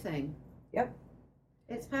dominates everything. Yep.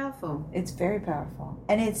 It's powerful. It's very powerful.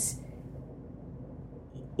 And it's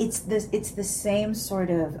the same sort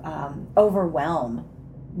of overwhelm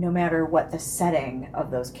no matter what the setting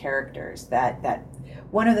of those characters. That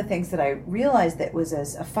one of the things that I realized that was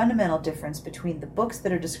a fundamental difference between the books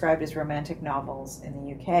that are described as romantic novels in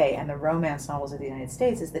the UK and the romance novels of the United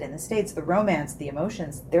States is that in the States, the romance, the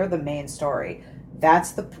emotions, they're the main story.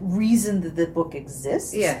 That's the reason that the book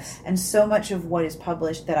exists. Yes. And so much of what is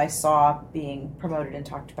published that I saw being promoted and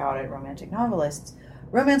talked about at romantic novelists,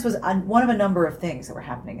 romance was one of a number of things that were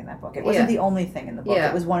happening in that book. It wasn't the only thing in the book.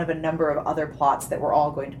 It was one of a number of other plots that were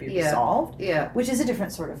all going to be resolved, which is a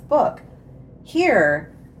different sort of book.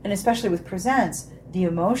 Here, and especially with Presents, the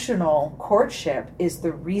emotional courtship is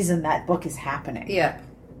the reason that book is happening. Yeah.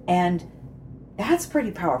 And that's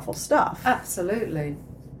pretty powerful stuff. Absolutely.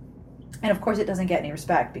 And of course it doesn't get any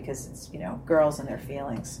respect because it's, girls and their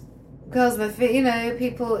feelings. Girls and their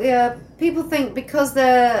people think because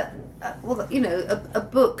they're, a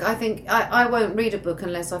book, I think, I won't read a book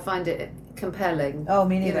unless I find it compelling. Oh,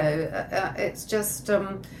 me neither. It's just,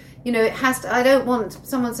 it has to, I don't want,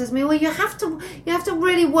 someone says to me, well, you have to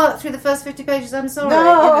really work through the first 50 pages, I'm sorry.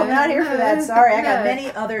 No, I'm not here for that, sorry. I got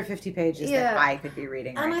many other 50 pages that I could be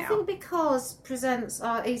reading right now. And I think because Presents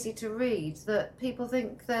are easy to read, that people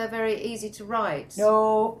think they're very easy to write.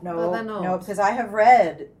 No, but they're not. Because I have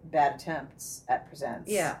read Bad Attempts at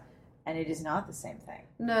Presents. Yeah. And it is not the same thing.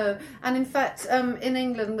 No, and in fact, in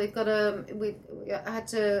England, we had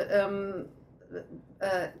to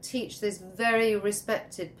teach this very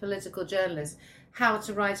respected political journalist how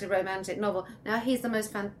to write a romantic novel. Now, he's the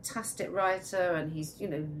most fantastic writer, and he's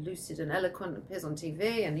lucid and eloquent, and appears on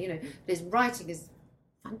TV, and his writing is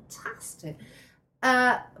fantastic.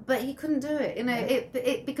 But he couldn't do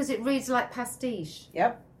it, because it reads like pastiche.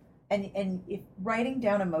 Yep, and if writing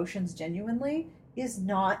down emotions genuinely is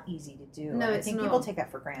not easy to do. No, I think people take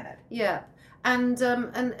that for granted. Yeah, and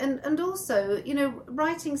also,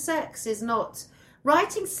 writing sex is not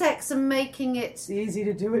writing sex and making it. It's easy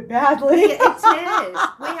to do it badly. It is.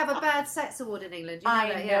 We have a bad sex award in England.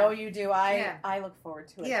 I know you do. I look forward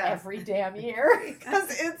to it every damn year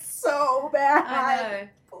because it's so bad. I know.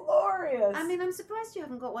 Glorious. I mean, I'm surprised you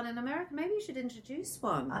haven't got one in America. Maybe you should introduce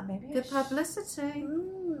one. Maybe good publicity.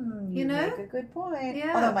 You make a good point.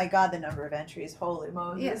 Yeah. Although, my God, the number of entries. Holy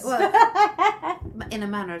Moses. Yeah, well, in a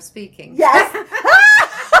manner of speaking. Yes.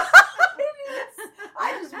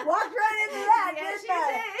 I just walked right into that, yes, didn't I?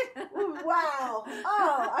 Did. Wow.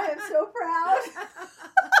 Oh, I am so proud.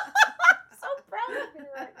 So proud of you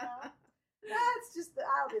right now. That's just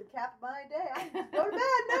I'll be the cap of my day. I can just go to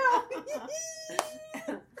bed now.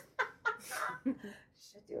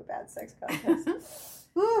 Should do a bad sex contest.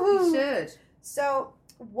 You should. So,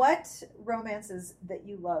 what romances that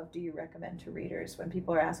you love do you recommend to readers when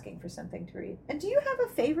people are asking for something to read? And do you have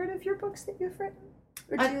a favorite of your books that you've written?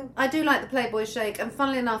 I do like the Playboy Shake, and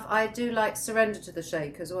funnily enough, I do like Surrender to the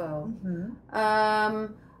Shake as well. Mm-hmm.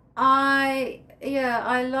 I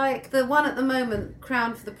like the one at the moment,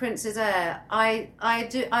 Crown for the Prince's Heir. I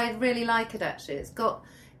really like it actually.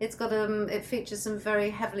 It features some very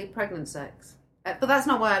heavily pregnant sex, but that's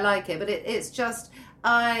not why I like it. But it's just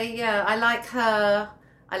I like her.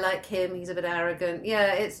 I like him. He's a bit arrogant.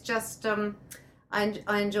 Yeah, it's just I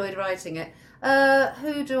enjoyed writing it.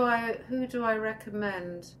 Who do I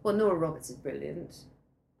recommend? Well, Nora Roberts is brilliant.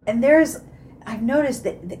 And I've noticed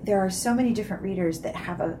that there are so many different readers that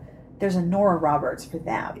there's a Nora Roberts for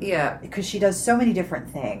them. Yeah. Because she does so many different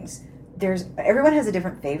things. Everyone has a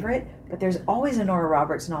different favorite, but there's always a Nora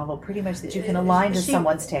Roberts novel pretty much that you can align to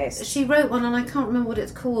someone's taste. She wrote one, and I can't remember what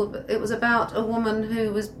it's called, but it was about a woman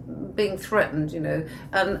who was being threatened, and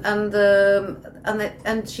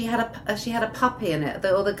she had a puppy in it,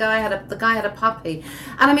 or the guy had a puppy,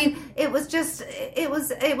 and I mean it was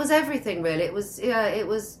everything really. It was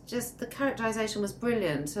just the characterization was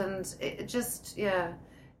brilliant, and it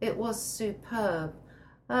was superb.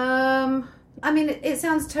 I mean, it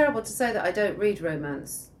sounds terrible to say that I don't read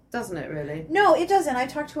romance, doesn't it, really? No, it doesn't. I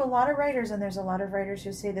talk to a lot of writers, and there's a lot of writers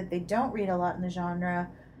who say that they don't read a lot in the genre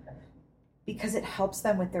because it helps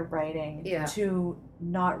them with their writing to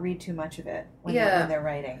not read too much of it when they're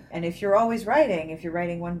writing. And if you're always writing, if you're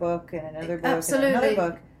writing one book and another book and another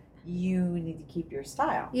book, you need to keep your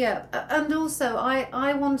style. Yeah, and also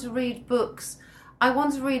I want to read books. I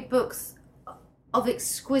want to read books of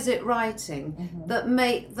exquisite writing that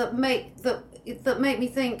make me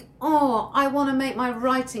think, I want to make my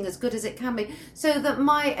writing as good as it can be. So that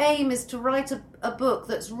my aim is to write a book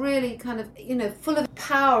that's really kind of, full of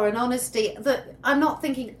power and honesty, that I'm not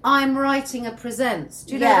thinking I'm writing a Presents.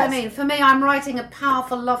 Do you know what I mean? For me, I'm writing a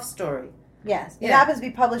powerful love story. Yes. It happens to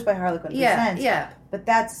be published by Harlequin Presents. Yeah. But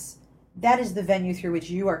that is the venue through which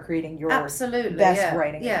you are creating your best writing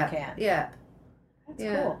that you can. Yeah. That's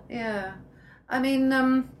cool. Yeah. I mean,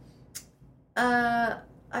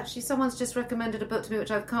 actually, someone's just recommended a book to me, which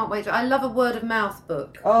I can't wait to. I love a word of mouth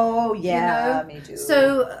book. Oh, yeah, me too.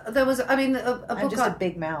 So there was, I mean, a book. I'm just a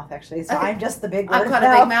big mouth, actually. So I'm just the big word I've of got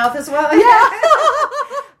mouth. a big mouth as well. Yeah.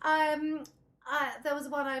 There was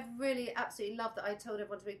one I really absolutely loved that I told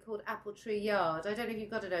everyone to read called Apple Tree Yard. I don't know if you've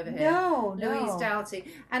got it over here. No. Louise Doughty.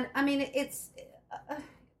 And I mean, it's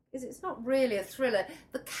not really a thriller.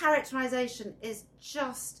 The characterization is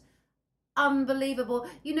just unbelievable.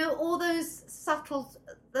 You know, all those subtle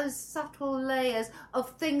layers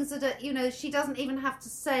of things that are, you know, she doesn't even have to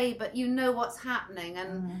say, but you know what's happening,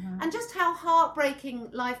 and just how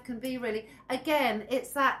heartbreaking life can be, really. Again,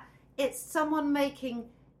 it's someone making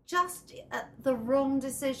just the wrong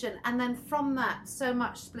decision, and then from that so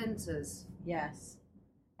much splinters. Yes.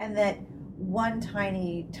 And that one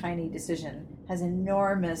tiny decision has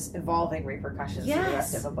enormous evolving repercussions for the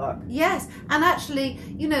rest of a book. Yes. And actually,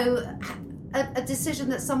 you know, a decision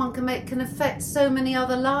that someone can make can affect so many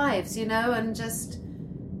other lives, you know, and just,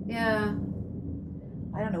 yeah.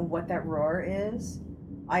 I don't know what that roar is.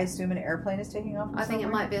 I assume an airplane is taking off. I think it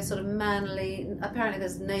might be a sort of manly. Apparently,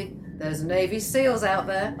 there's Navy SEALs out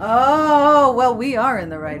there. Oh, well, we are in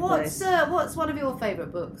the right place. What's one of your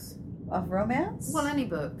favourite books? Of romance? Well, any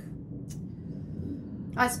book.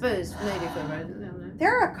 I suppose maybe for romance.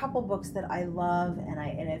 There are a couple books that I love, and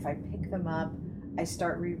if I pick them up, I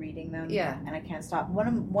start rereading them. Yeah. And I can't stop. One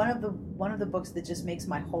of the books that just makes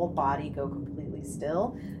my whole body go completely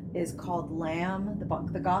still is called Lamb,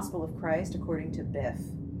 the Gospel of Christ According to Biff.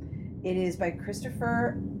 It is by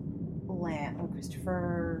Christopher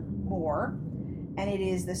Moore, and it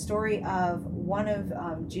is the story of one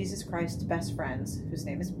of Jesus Christ's best friends, whose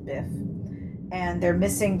name is Biff, and they're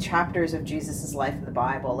missing chapters of Jesus' life in the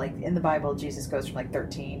Bible. Like, in the Bible, Jesus goes from like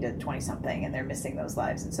 13 to 20-something, and they're missing those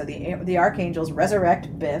lives. And so the archangels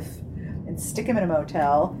resurrect Biff and stick him in a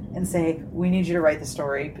motel and say, we need you to write the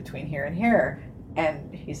story between here and here.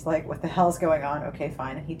 And he's like, what the hell's going on? Okay,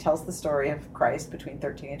 fine. And he tells the story of Christ between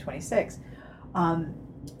 13 and 26.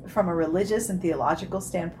 From a religious and theological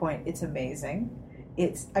standpoint, it's amazing.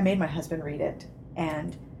 I made my husband read it,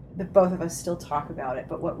 and both of us still talk about it.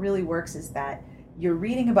 But what really works is that you're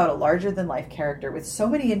reading about a larger-than-life character with so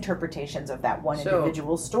many interpretations of that one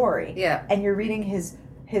individual story. Yeah. And you're reading his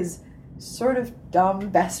sort of dumb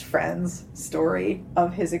best friend's story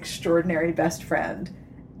of his extraordinary best friend.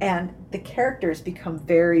 And the characters become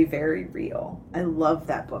very, very real. I love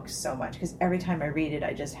that book so much because every time I read it,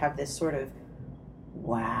 I just have this sort of,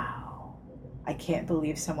 wow, I can't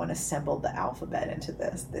believe someone assembled the alphabet into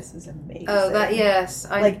this. This is amazing. Oh, yes.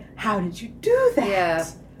 How did you do that? Yeah,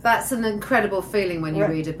 that's an incredible feeling when you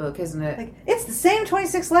read a book, isn't it? Like, it's the same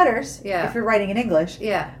 26 letters if you're writing in English.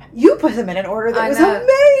 Yeah. You put them in an order that was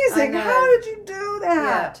amazing. How did you do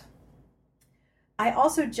that? Yeah. I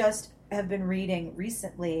also just have been reading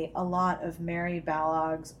recently a lot of Mary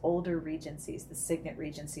Balog's older regencies, the Signet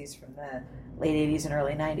regencies from the late 80s and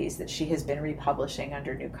early 90s that she has been republishing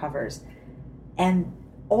under new covers. And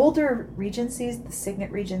older regencies, the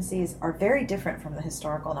Signet regencies, are very different from the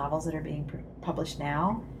historical novels that are being published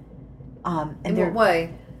now. In what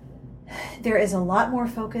way? There is a lot more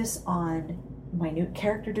focus on minute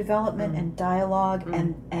character development and dialogue,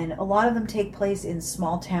 and a lot of them take place in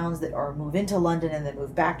small towns or move into London and then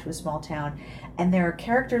move back to a small town, and there are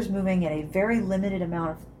characters moving at a very limited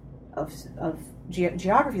amount of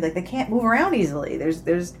geography. Like, they can't move around easily.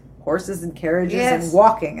 There's horses and carriages and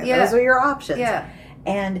walking, and those are your options. Yeah.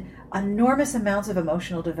 And enormous amounts of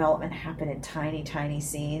emotional development happen in tiny, tiny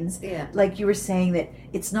scenes. Yeah. Like you were saying, that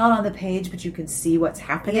it's not on the page, but you can see what's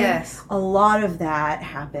happening. Yes. A lot of that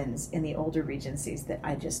happens in the older regencies that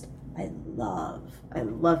I love. I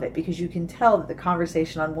love it because you can tell that the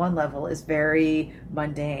conversation on one level is very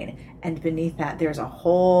mundane, and beneath that there's a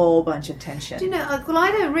whole bunch of tension. Do you know, well, I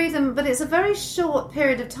don't read them, but it's a very short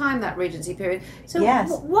period of time, that Regency period. So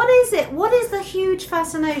what is it? What is the huge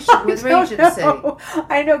fascination with Regency?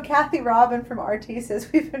 I know Kathy Robin from RT says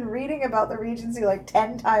we've been reading about the Regency like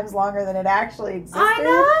 10 times longer than it actually existed. I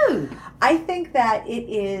know! I think that it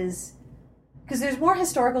is, because there's more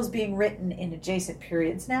historicals being written in adjacent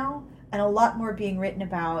periods now, and a lot more being written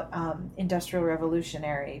about industrial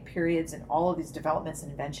revolutionary periods and all of these developments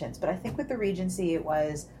and inventions. But I think with the Regency, it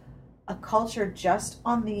was a culture just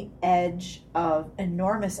on the edge of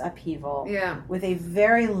enormous upheaval with a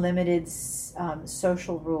very limited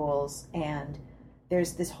social rules. And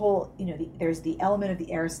there's this whole, there's the element of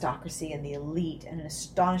the aristocracy and the elite and an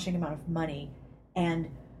astonishing amount of money and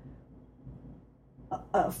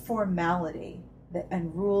a formality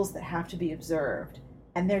and rules that have to be observed.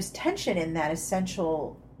 And there's tension in that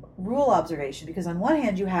essential rule observation, because on one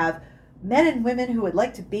hand you have men and women who would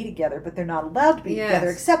like to be together, but they're not allowed to be together,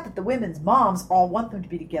 except that the women's moms all want them to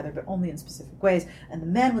be together, but only in specific ways. And the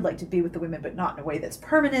men would like to be with the women, but not in a way that's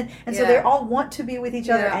permanent. And so they all want to be with each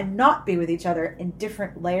other and not be with each other in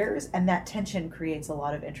different layers. And that tension creates a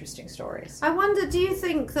lot of interesting stories. I wonder, do you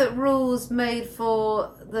think that rules made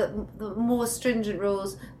for, the more stringent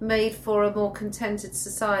rules made for a more contented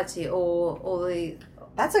society, or the...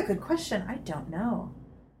 That's a good question. I don't know.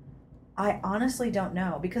 I honestly don't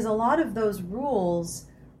know, because a lot of those rules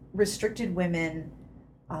restricted women,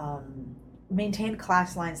 maintained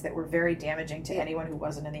class lines that were very damaging to anyone who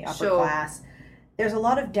wasn't in the upper class. There's a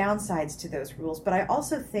lot of downsides to those rules, but I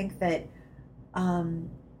also think that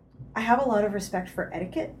I have a lot of respect for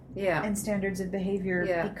etiquette and standards of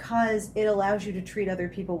behavior because it allows you to treat other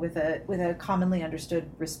people with a commonly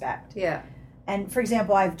understood respect. Yeah. And for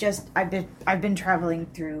example, I've been traveling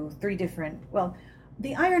through 3 different,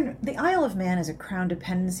 the Isle of Man is a crown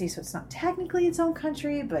dependency, so it's not technically its own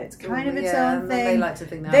country, but it's kind of its own thing. They like to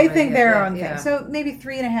think that. They think their own thing. So maybe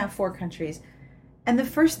 3.5, 4 countries. And the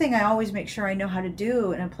first thing I always make sure I know how to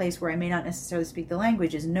do in a place where I may not necessarily speak the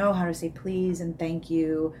language is know how to say please and thank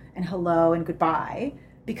you and hello and goodbye,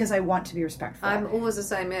 because I want to be respectful. I'm always the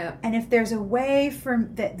same, yeah. And if there's a way if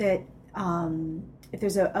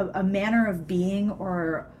there's a manner of being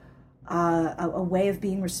or a way of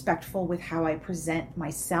being respectful with how I present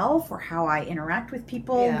myself or how I interact with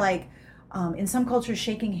people. Like in some cultures,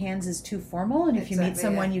 shaking hands is too formal. And if you meet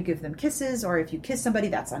someone, you give them kisses. Or if you kiss somebody,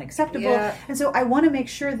 that's unacceptable. Yeah. And so I want to make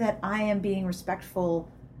sure that I am being respectful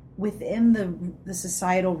within the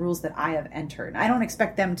societal rules that I have entered. I don't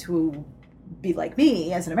expect them to be like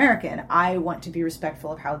me as an American. I want to be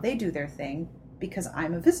respectful of how they do their thing because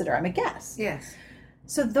I'm a visitor. I'm a guest. Yes.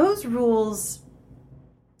 So those rules,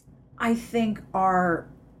 I think I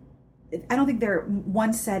don't think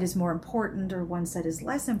one set is more important or one set is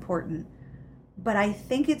less important, but I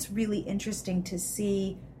think it's really interesting to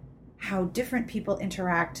see how different people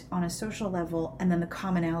interact on a social level and then the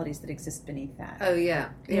commonalities that exist beneath that. Oh, yeah.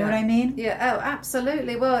 You know what I mean? Yeah, oh,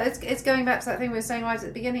 absolutely. Well, it's going back to that thing we were saying right at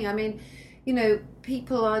the beginning. I mean,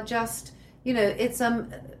 people are just, it's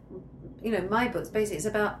my book's basically, it's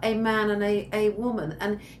about a man and a woman,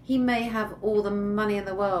 and he may have all the money in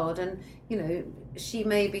the world, and she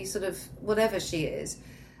may be sort of whatever she is,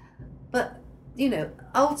 but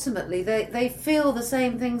ultimately they feel the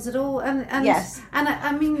same things at all, and yes, and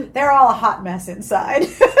I mean they're all a hot mess inside.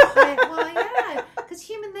 Because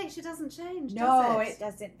human nature doesn't change. No, does it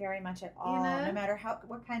doesn't very much at all. No matter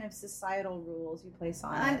what kind of societal rules you place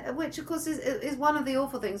on it. Which, of course, is one of the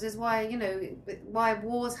awful things. Is why why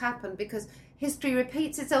wars happen, because history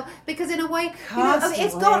repeats itself. Because in a way,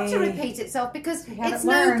 it's got to repeat itself because it's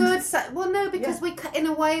no good. Well, no, because we in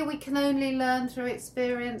a way we can only learn through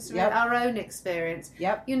experience, through our own experience.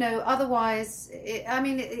 Yep. Otherwise,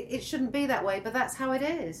 it shouldn't be that way. But that's how it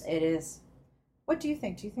is. It is. What do you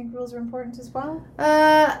think? Do you think rules are important as well?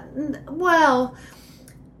 Well,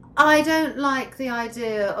 I don't like the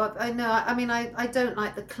idea of. I don't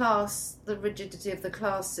like the rigidity of the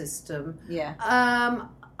class system. Yeah.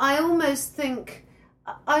 I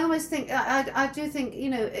do think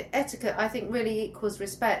etiquette, I think, really equals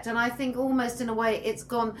respect, and I think almost in a way it's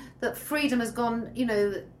gone, that freedom has gone.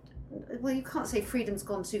 Well, you can't say freedom's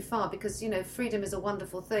gone too far, because freedom is a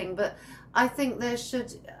wonderful thing, but I think there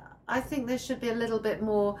should be a little bit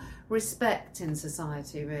more respect in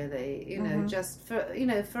society, really, just for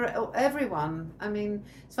everyone. I mean,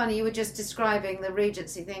 it's funny, you were just describing the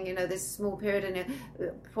Regency thing, this small period, and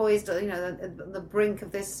poised, the brink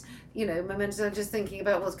of this, momentum. I'm just thinking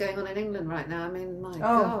about what's going on in England right now. I mean, my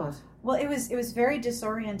God. Well, it was very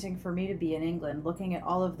disorienting for me to be in England, looking at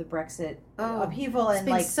all of the Brexit upheaval, and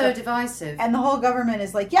it's been so divisive. And the whole government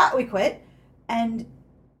is like, yeah, we quit. And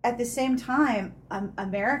at the same time,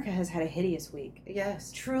 America has had a hideous week.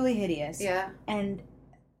 Yes. Truly hideous. Yeah. And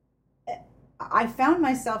I found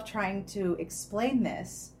myself trying to explain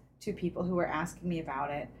this to people who were asking me about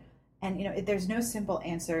it. And, there's no simple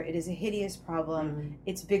answer. It is a hideous problem. Mm-hmm.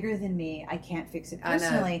 It's bigger than me. I can't fix it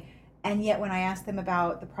personally. And yet when I ask them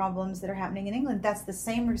about the problems that are happening in England, that's the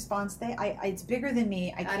same response. It's bigger than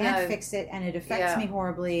me. I can't fix it, and it affects me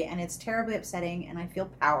horribly, and it's terribly upsetting, and I feel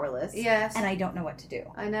powerless. Yes. And I don't know what to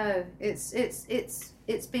do. I know.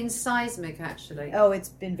 It's been seismic, actually. Oh, it's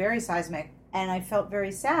been very seismic. And I felt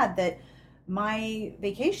very sad that my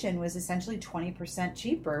vacation was essentially 20%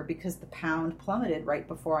 cheaper because the pound plummeted right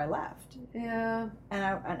before I left. Yeah.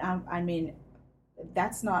 And I mean,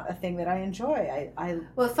 that's not a thing that I enjoy.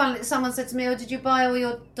 Well, finally, someone said to me, "Oh, did you buy all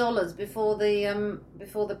your dollars before the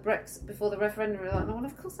referendum?" Well,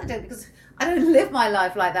 of course I don't, because I don't live my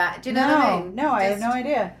life like that. Do you know what I mean? No, I have no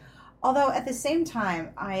idea. Although at the same time,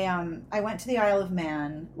 I went to the Isle of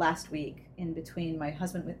Man last week in between my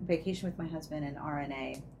vacation with my husband and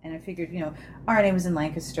RNA, and I figured, RNA was in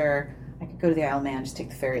Lancaster. I could go to the Isle of Man, just take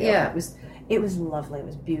the ferry over. It was lovely. It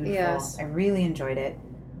was beautiful. Yes. I really enjoyed it.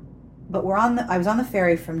 But I was on the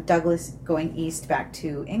ferry from Douglas going east back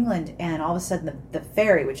to England, and all of a sudden the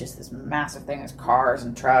ferry, which is this massive thing, there's cars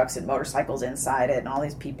and trucks and motorcycles inside it and all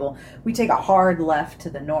these people, we take a hard left to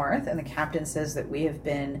the north, and the captain says that we have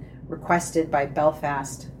been requested by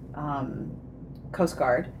Belfast Coast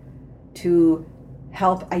Guard to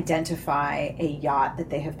help identify a yacht that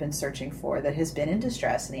they have been searching for that has been in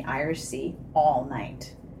distress in the Irish Sea all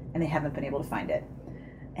night, and they haven't been able to find it.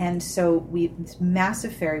 And so this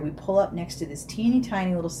massive ferry, we pull up next to this teeny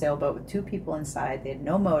tiny little sailboat with 2 people inside. They had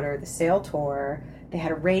no motor. The sail tore. They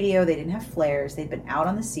had a radio. They didn't have flares. They'd been out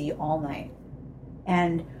on the sea all night.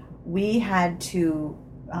 And we had to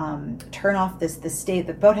turn off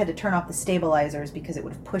the boat had to turn off the stabilizers because it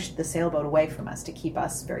would have pushed the sailboat away from us to keep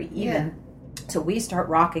us very even. Yeah. So we start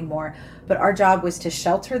rocking more. But our job was to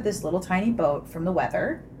shelter this little tiny boat from the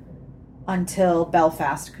weather until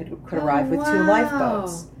Belfast could arrive with 2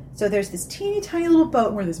 lifeboats. So there's this teeny tiny little boat,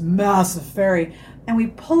 and we're this massive ferry, and we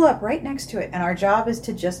pull up right next to it, and our job is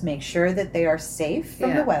to just make sure that they are safe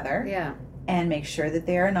from the weather, and make sure that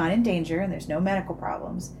they are not in danger and there's no medical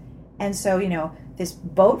problems. And so, this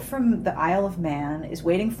boat from the Isle of Man is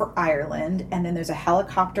waiting for Ireland, and then there's a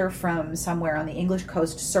helicopter from somewhere on the English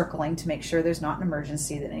coast circling to make sure there's not an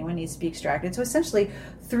emergency, that anyone needs to be extracted. So essentially,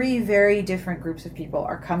 3 very different groups of people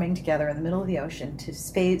are coming together in the middle of the ocean to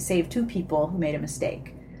save 2 people who made a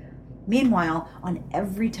mistake. Meanwhile, on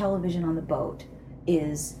every television on the boat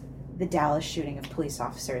is the Dallas shooting of police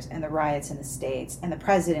officers and the riots in the States, and the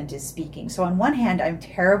president is speaking. So on one hand, I'm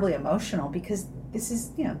terribly emotional because this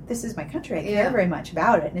is my country. I care very much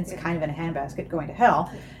about it, and it's kind of in a handbasket going to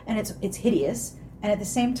hell, and it's hideous. And at the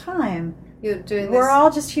same time, we're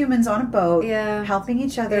all just humans on a boat, helping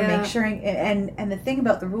each other, make sure. And the thing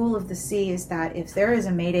about the rule of the sea is that if there is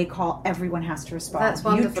a mayday call, everyone has to respond. That's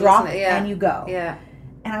wonderful, you drop isn't it? Yeah. and you go. Yeah.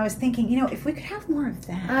 And I was thinking, if we could have more of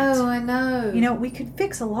that. Oh, I know. We could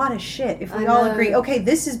fix a lot of shit if we all agree, okay,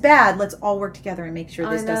 this is bad, let's all work together and make sure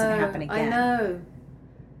this doesn't happen again. I know.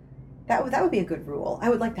 That would be a good rule. I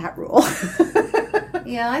would like that rule.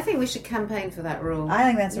 Yeah, I think we should campaign for that rule. I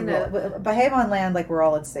think that's a rule. Behave on land like we're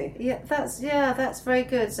all at sea. Yeah, that's very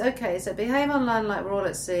good. Okay, so behave on land like we're all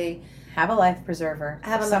at sea. Have a life preserver.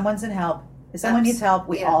 If someone's in help. If someone needs help,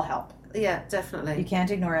 we all help. Yeah, definitely. You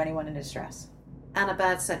can't ignore anyone in distress. And a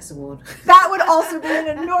bad sex award. That would also be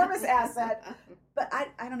an enormous asset. But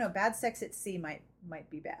I don't know. Bad sex at sea might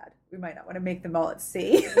be bad. We might not want to make them all at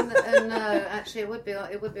sea. No, actually, it would be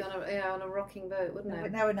on a rocking boat, wouldn't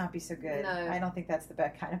it? That would not be so good. No. I don't think that's the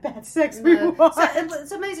bad kind of bad sex we want. So,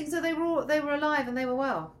 it's amazing. So they were alive and they were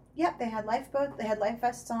well. Yep, they had lifeboats. They had life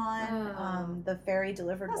vests on. The ferry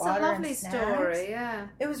delivered water and snacks. That's a lovely story. Yeah,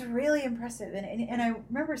 it was really impressive. And I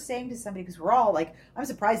remember saying to somebody, because we're all like, I'm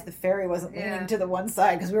surprised the ferry wasn't leaning to the one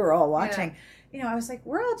side because we were all watching. I was like,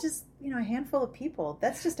 we're all just a handful of people.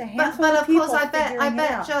 That's just a handful of people. But of course, I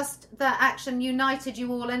bet just that action united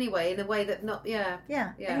you all anyway in a way that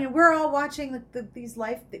yeah. I mean, we're all watching these the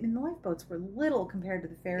lifeboats were little compared to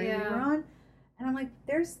the ferry we were on. And I'm like,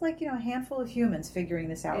 there's a handful of humans figuring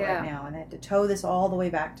this out right now, and they had to tow this all the way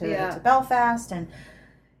back to Belfast, and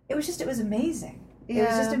it was amazing. It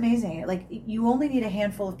was just amazing. Like, you only need a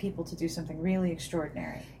handful of people to do something really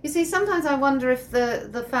extraordinary. You see, sometimes I wonder if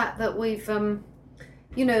the fact that we've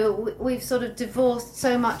we've sort of divorced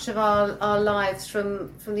so much of our lives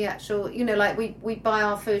from the actual, like we buy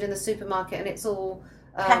our food in the supermarket and it's all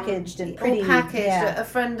packaged and pretty. All packaged. Yeah. A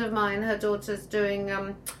friend of mine, her daughter's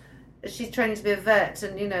doing. She's training to be a vet,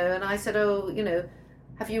 and and I said,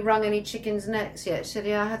 have you wrung any chickens' necks yet? She said,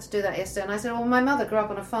 yeah, I had to do that yesterday. And I said, well, my mother grew up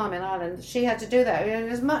on a farm in Ireland. She had to do that.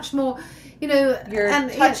 There's much more, You're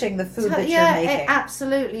touching the food that you're making.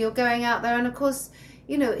 Absolutely. You're going out there, and of course,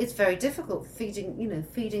 it's very difficult feeding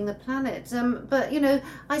the planet. But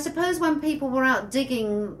I suppose when people were out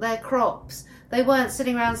digging their crops, they weren't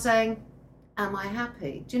sitting around saying, am I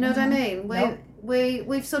happy? Do you know what I mean? Nope. We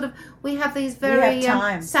have these very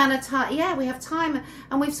sanitized. Yeah, we have time,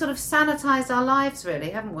 and we've sort of sanitized our lives, really,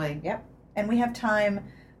 haven't we? Yep. And we have time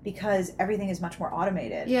because everything is much more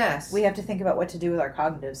automated. Yes. We have to think about what to do with our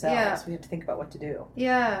cognitive selves. Yeah. We have to think about what to do.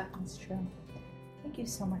 Yeah. That's true. Thank you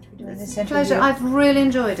so much for doing this interview. Pleasure. I've really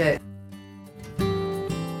enjoyed it.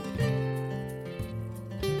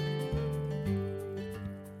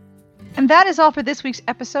 And that is all for this week's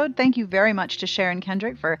episode. Thank you very much to Sharon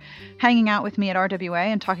Kendrick for hanging out with me at RWA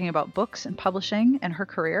and talking about books and publishing and her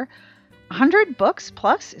career. 100 books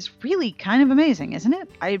plus is really kind of amazing, isn't it?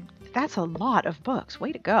 That's a lot of books.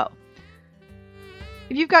 Way to go.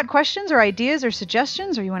 If you've got questions or ideas or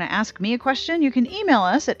suggestions, or you want to ask me a question, you can email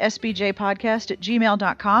us at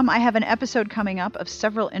sbjpodcast@gmail.com. I have an episode coming up of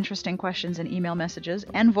several interesting questions and email messages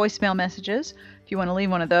and voicemail messages. If you want to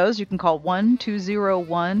leave one of those, you can call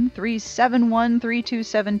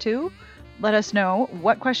 1-201-371-3272. Let us know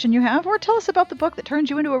what question you have, or tell us about the book that turns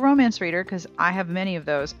you into a romance reader, because I have many of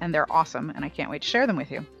those, and they're awesome, and I can't wait to share them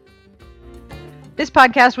with you. This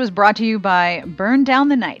podcast was brought to you by Burn Down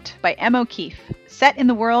the Night by M. O'Keefe. Set in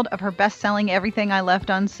the world of her best-selling Everything I Left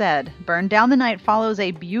Unsaid, Burn Down the Night follows a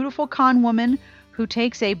beautiful con woman who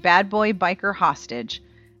takes a bad boy biker hostage,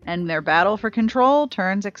 and their battle for control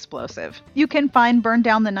turns explosive. You can find Burn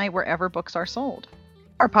Down the Night wherever books are sold.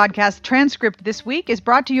 Our podcast transcript this week is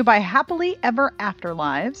brought to you by Happily Ever After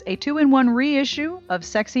Lives, a 2-in-1 reissue of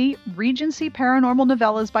sexy Regency paranormal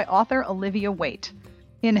novellas by author Olivia Waite.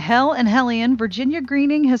 In Hell and Hellion, Virginia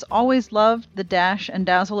Greening has always loved the dash and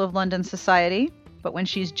dazzle of London society, but when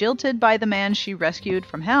she's jilted by the man she rescued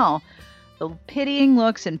from hell, the pitying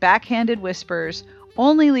looks and backhanded whispers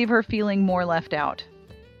only leave her feeling more left out.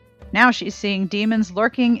 Now she's seeing demons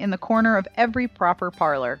lurking in the corner of every proper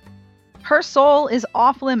parlor. Her soul is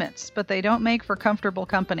off limits, but they don't make for comfortable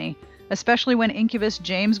company, especially when incubus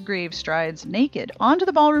James Greaves strides naked onto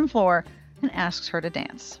the ballroom floor and asks her to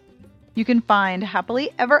dance. You can find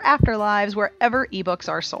Happily Ever After Lives wherever ebooks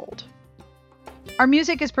are sold. Our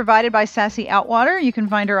music is provided by Sassy Outwater. You can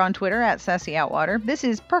find her on Twitter at Sassy Outwater. This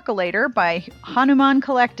is Percolator by Hanuman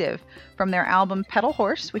Collective from their album Pedal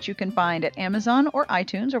Horse, which you can find at Amazon or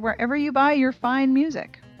iTunes or wherever you buy your fine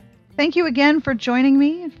music. Thank you again for joining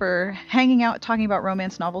me, for hanging out talking about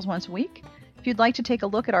romance novels once a week. If you'd like to take a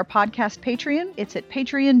look at our podcast Patreon, it's at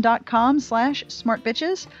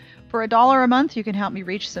patreon.com/smartbitches. For $1 a month, you can help me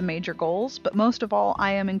reach some major goals, but most of all,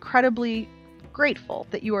 I am incredibly grateful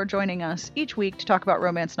that you are joining us each week to talk about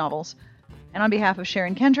romance novels. And on behalf of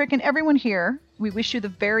Sharon Kendrick and everyone here, we wish you the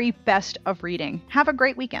very best of reading. Have a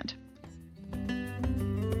great weekend.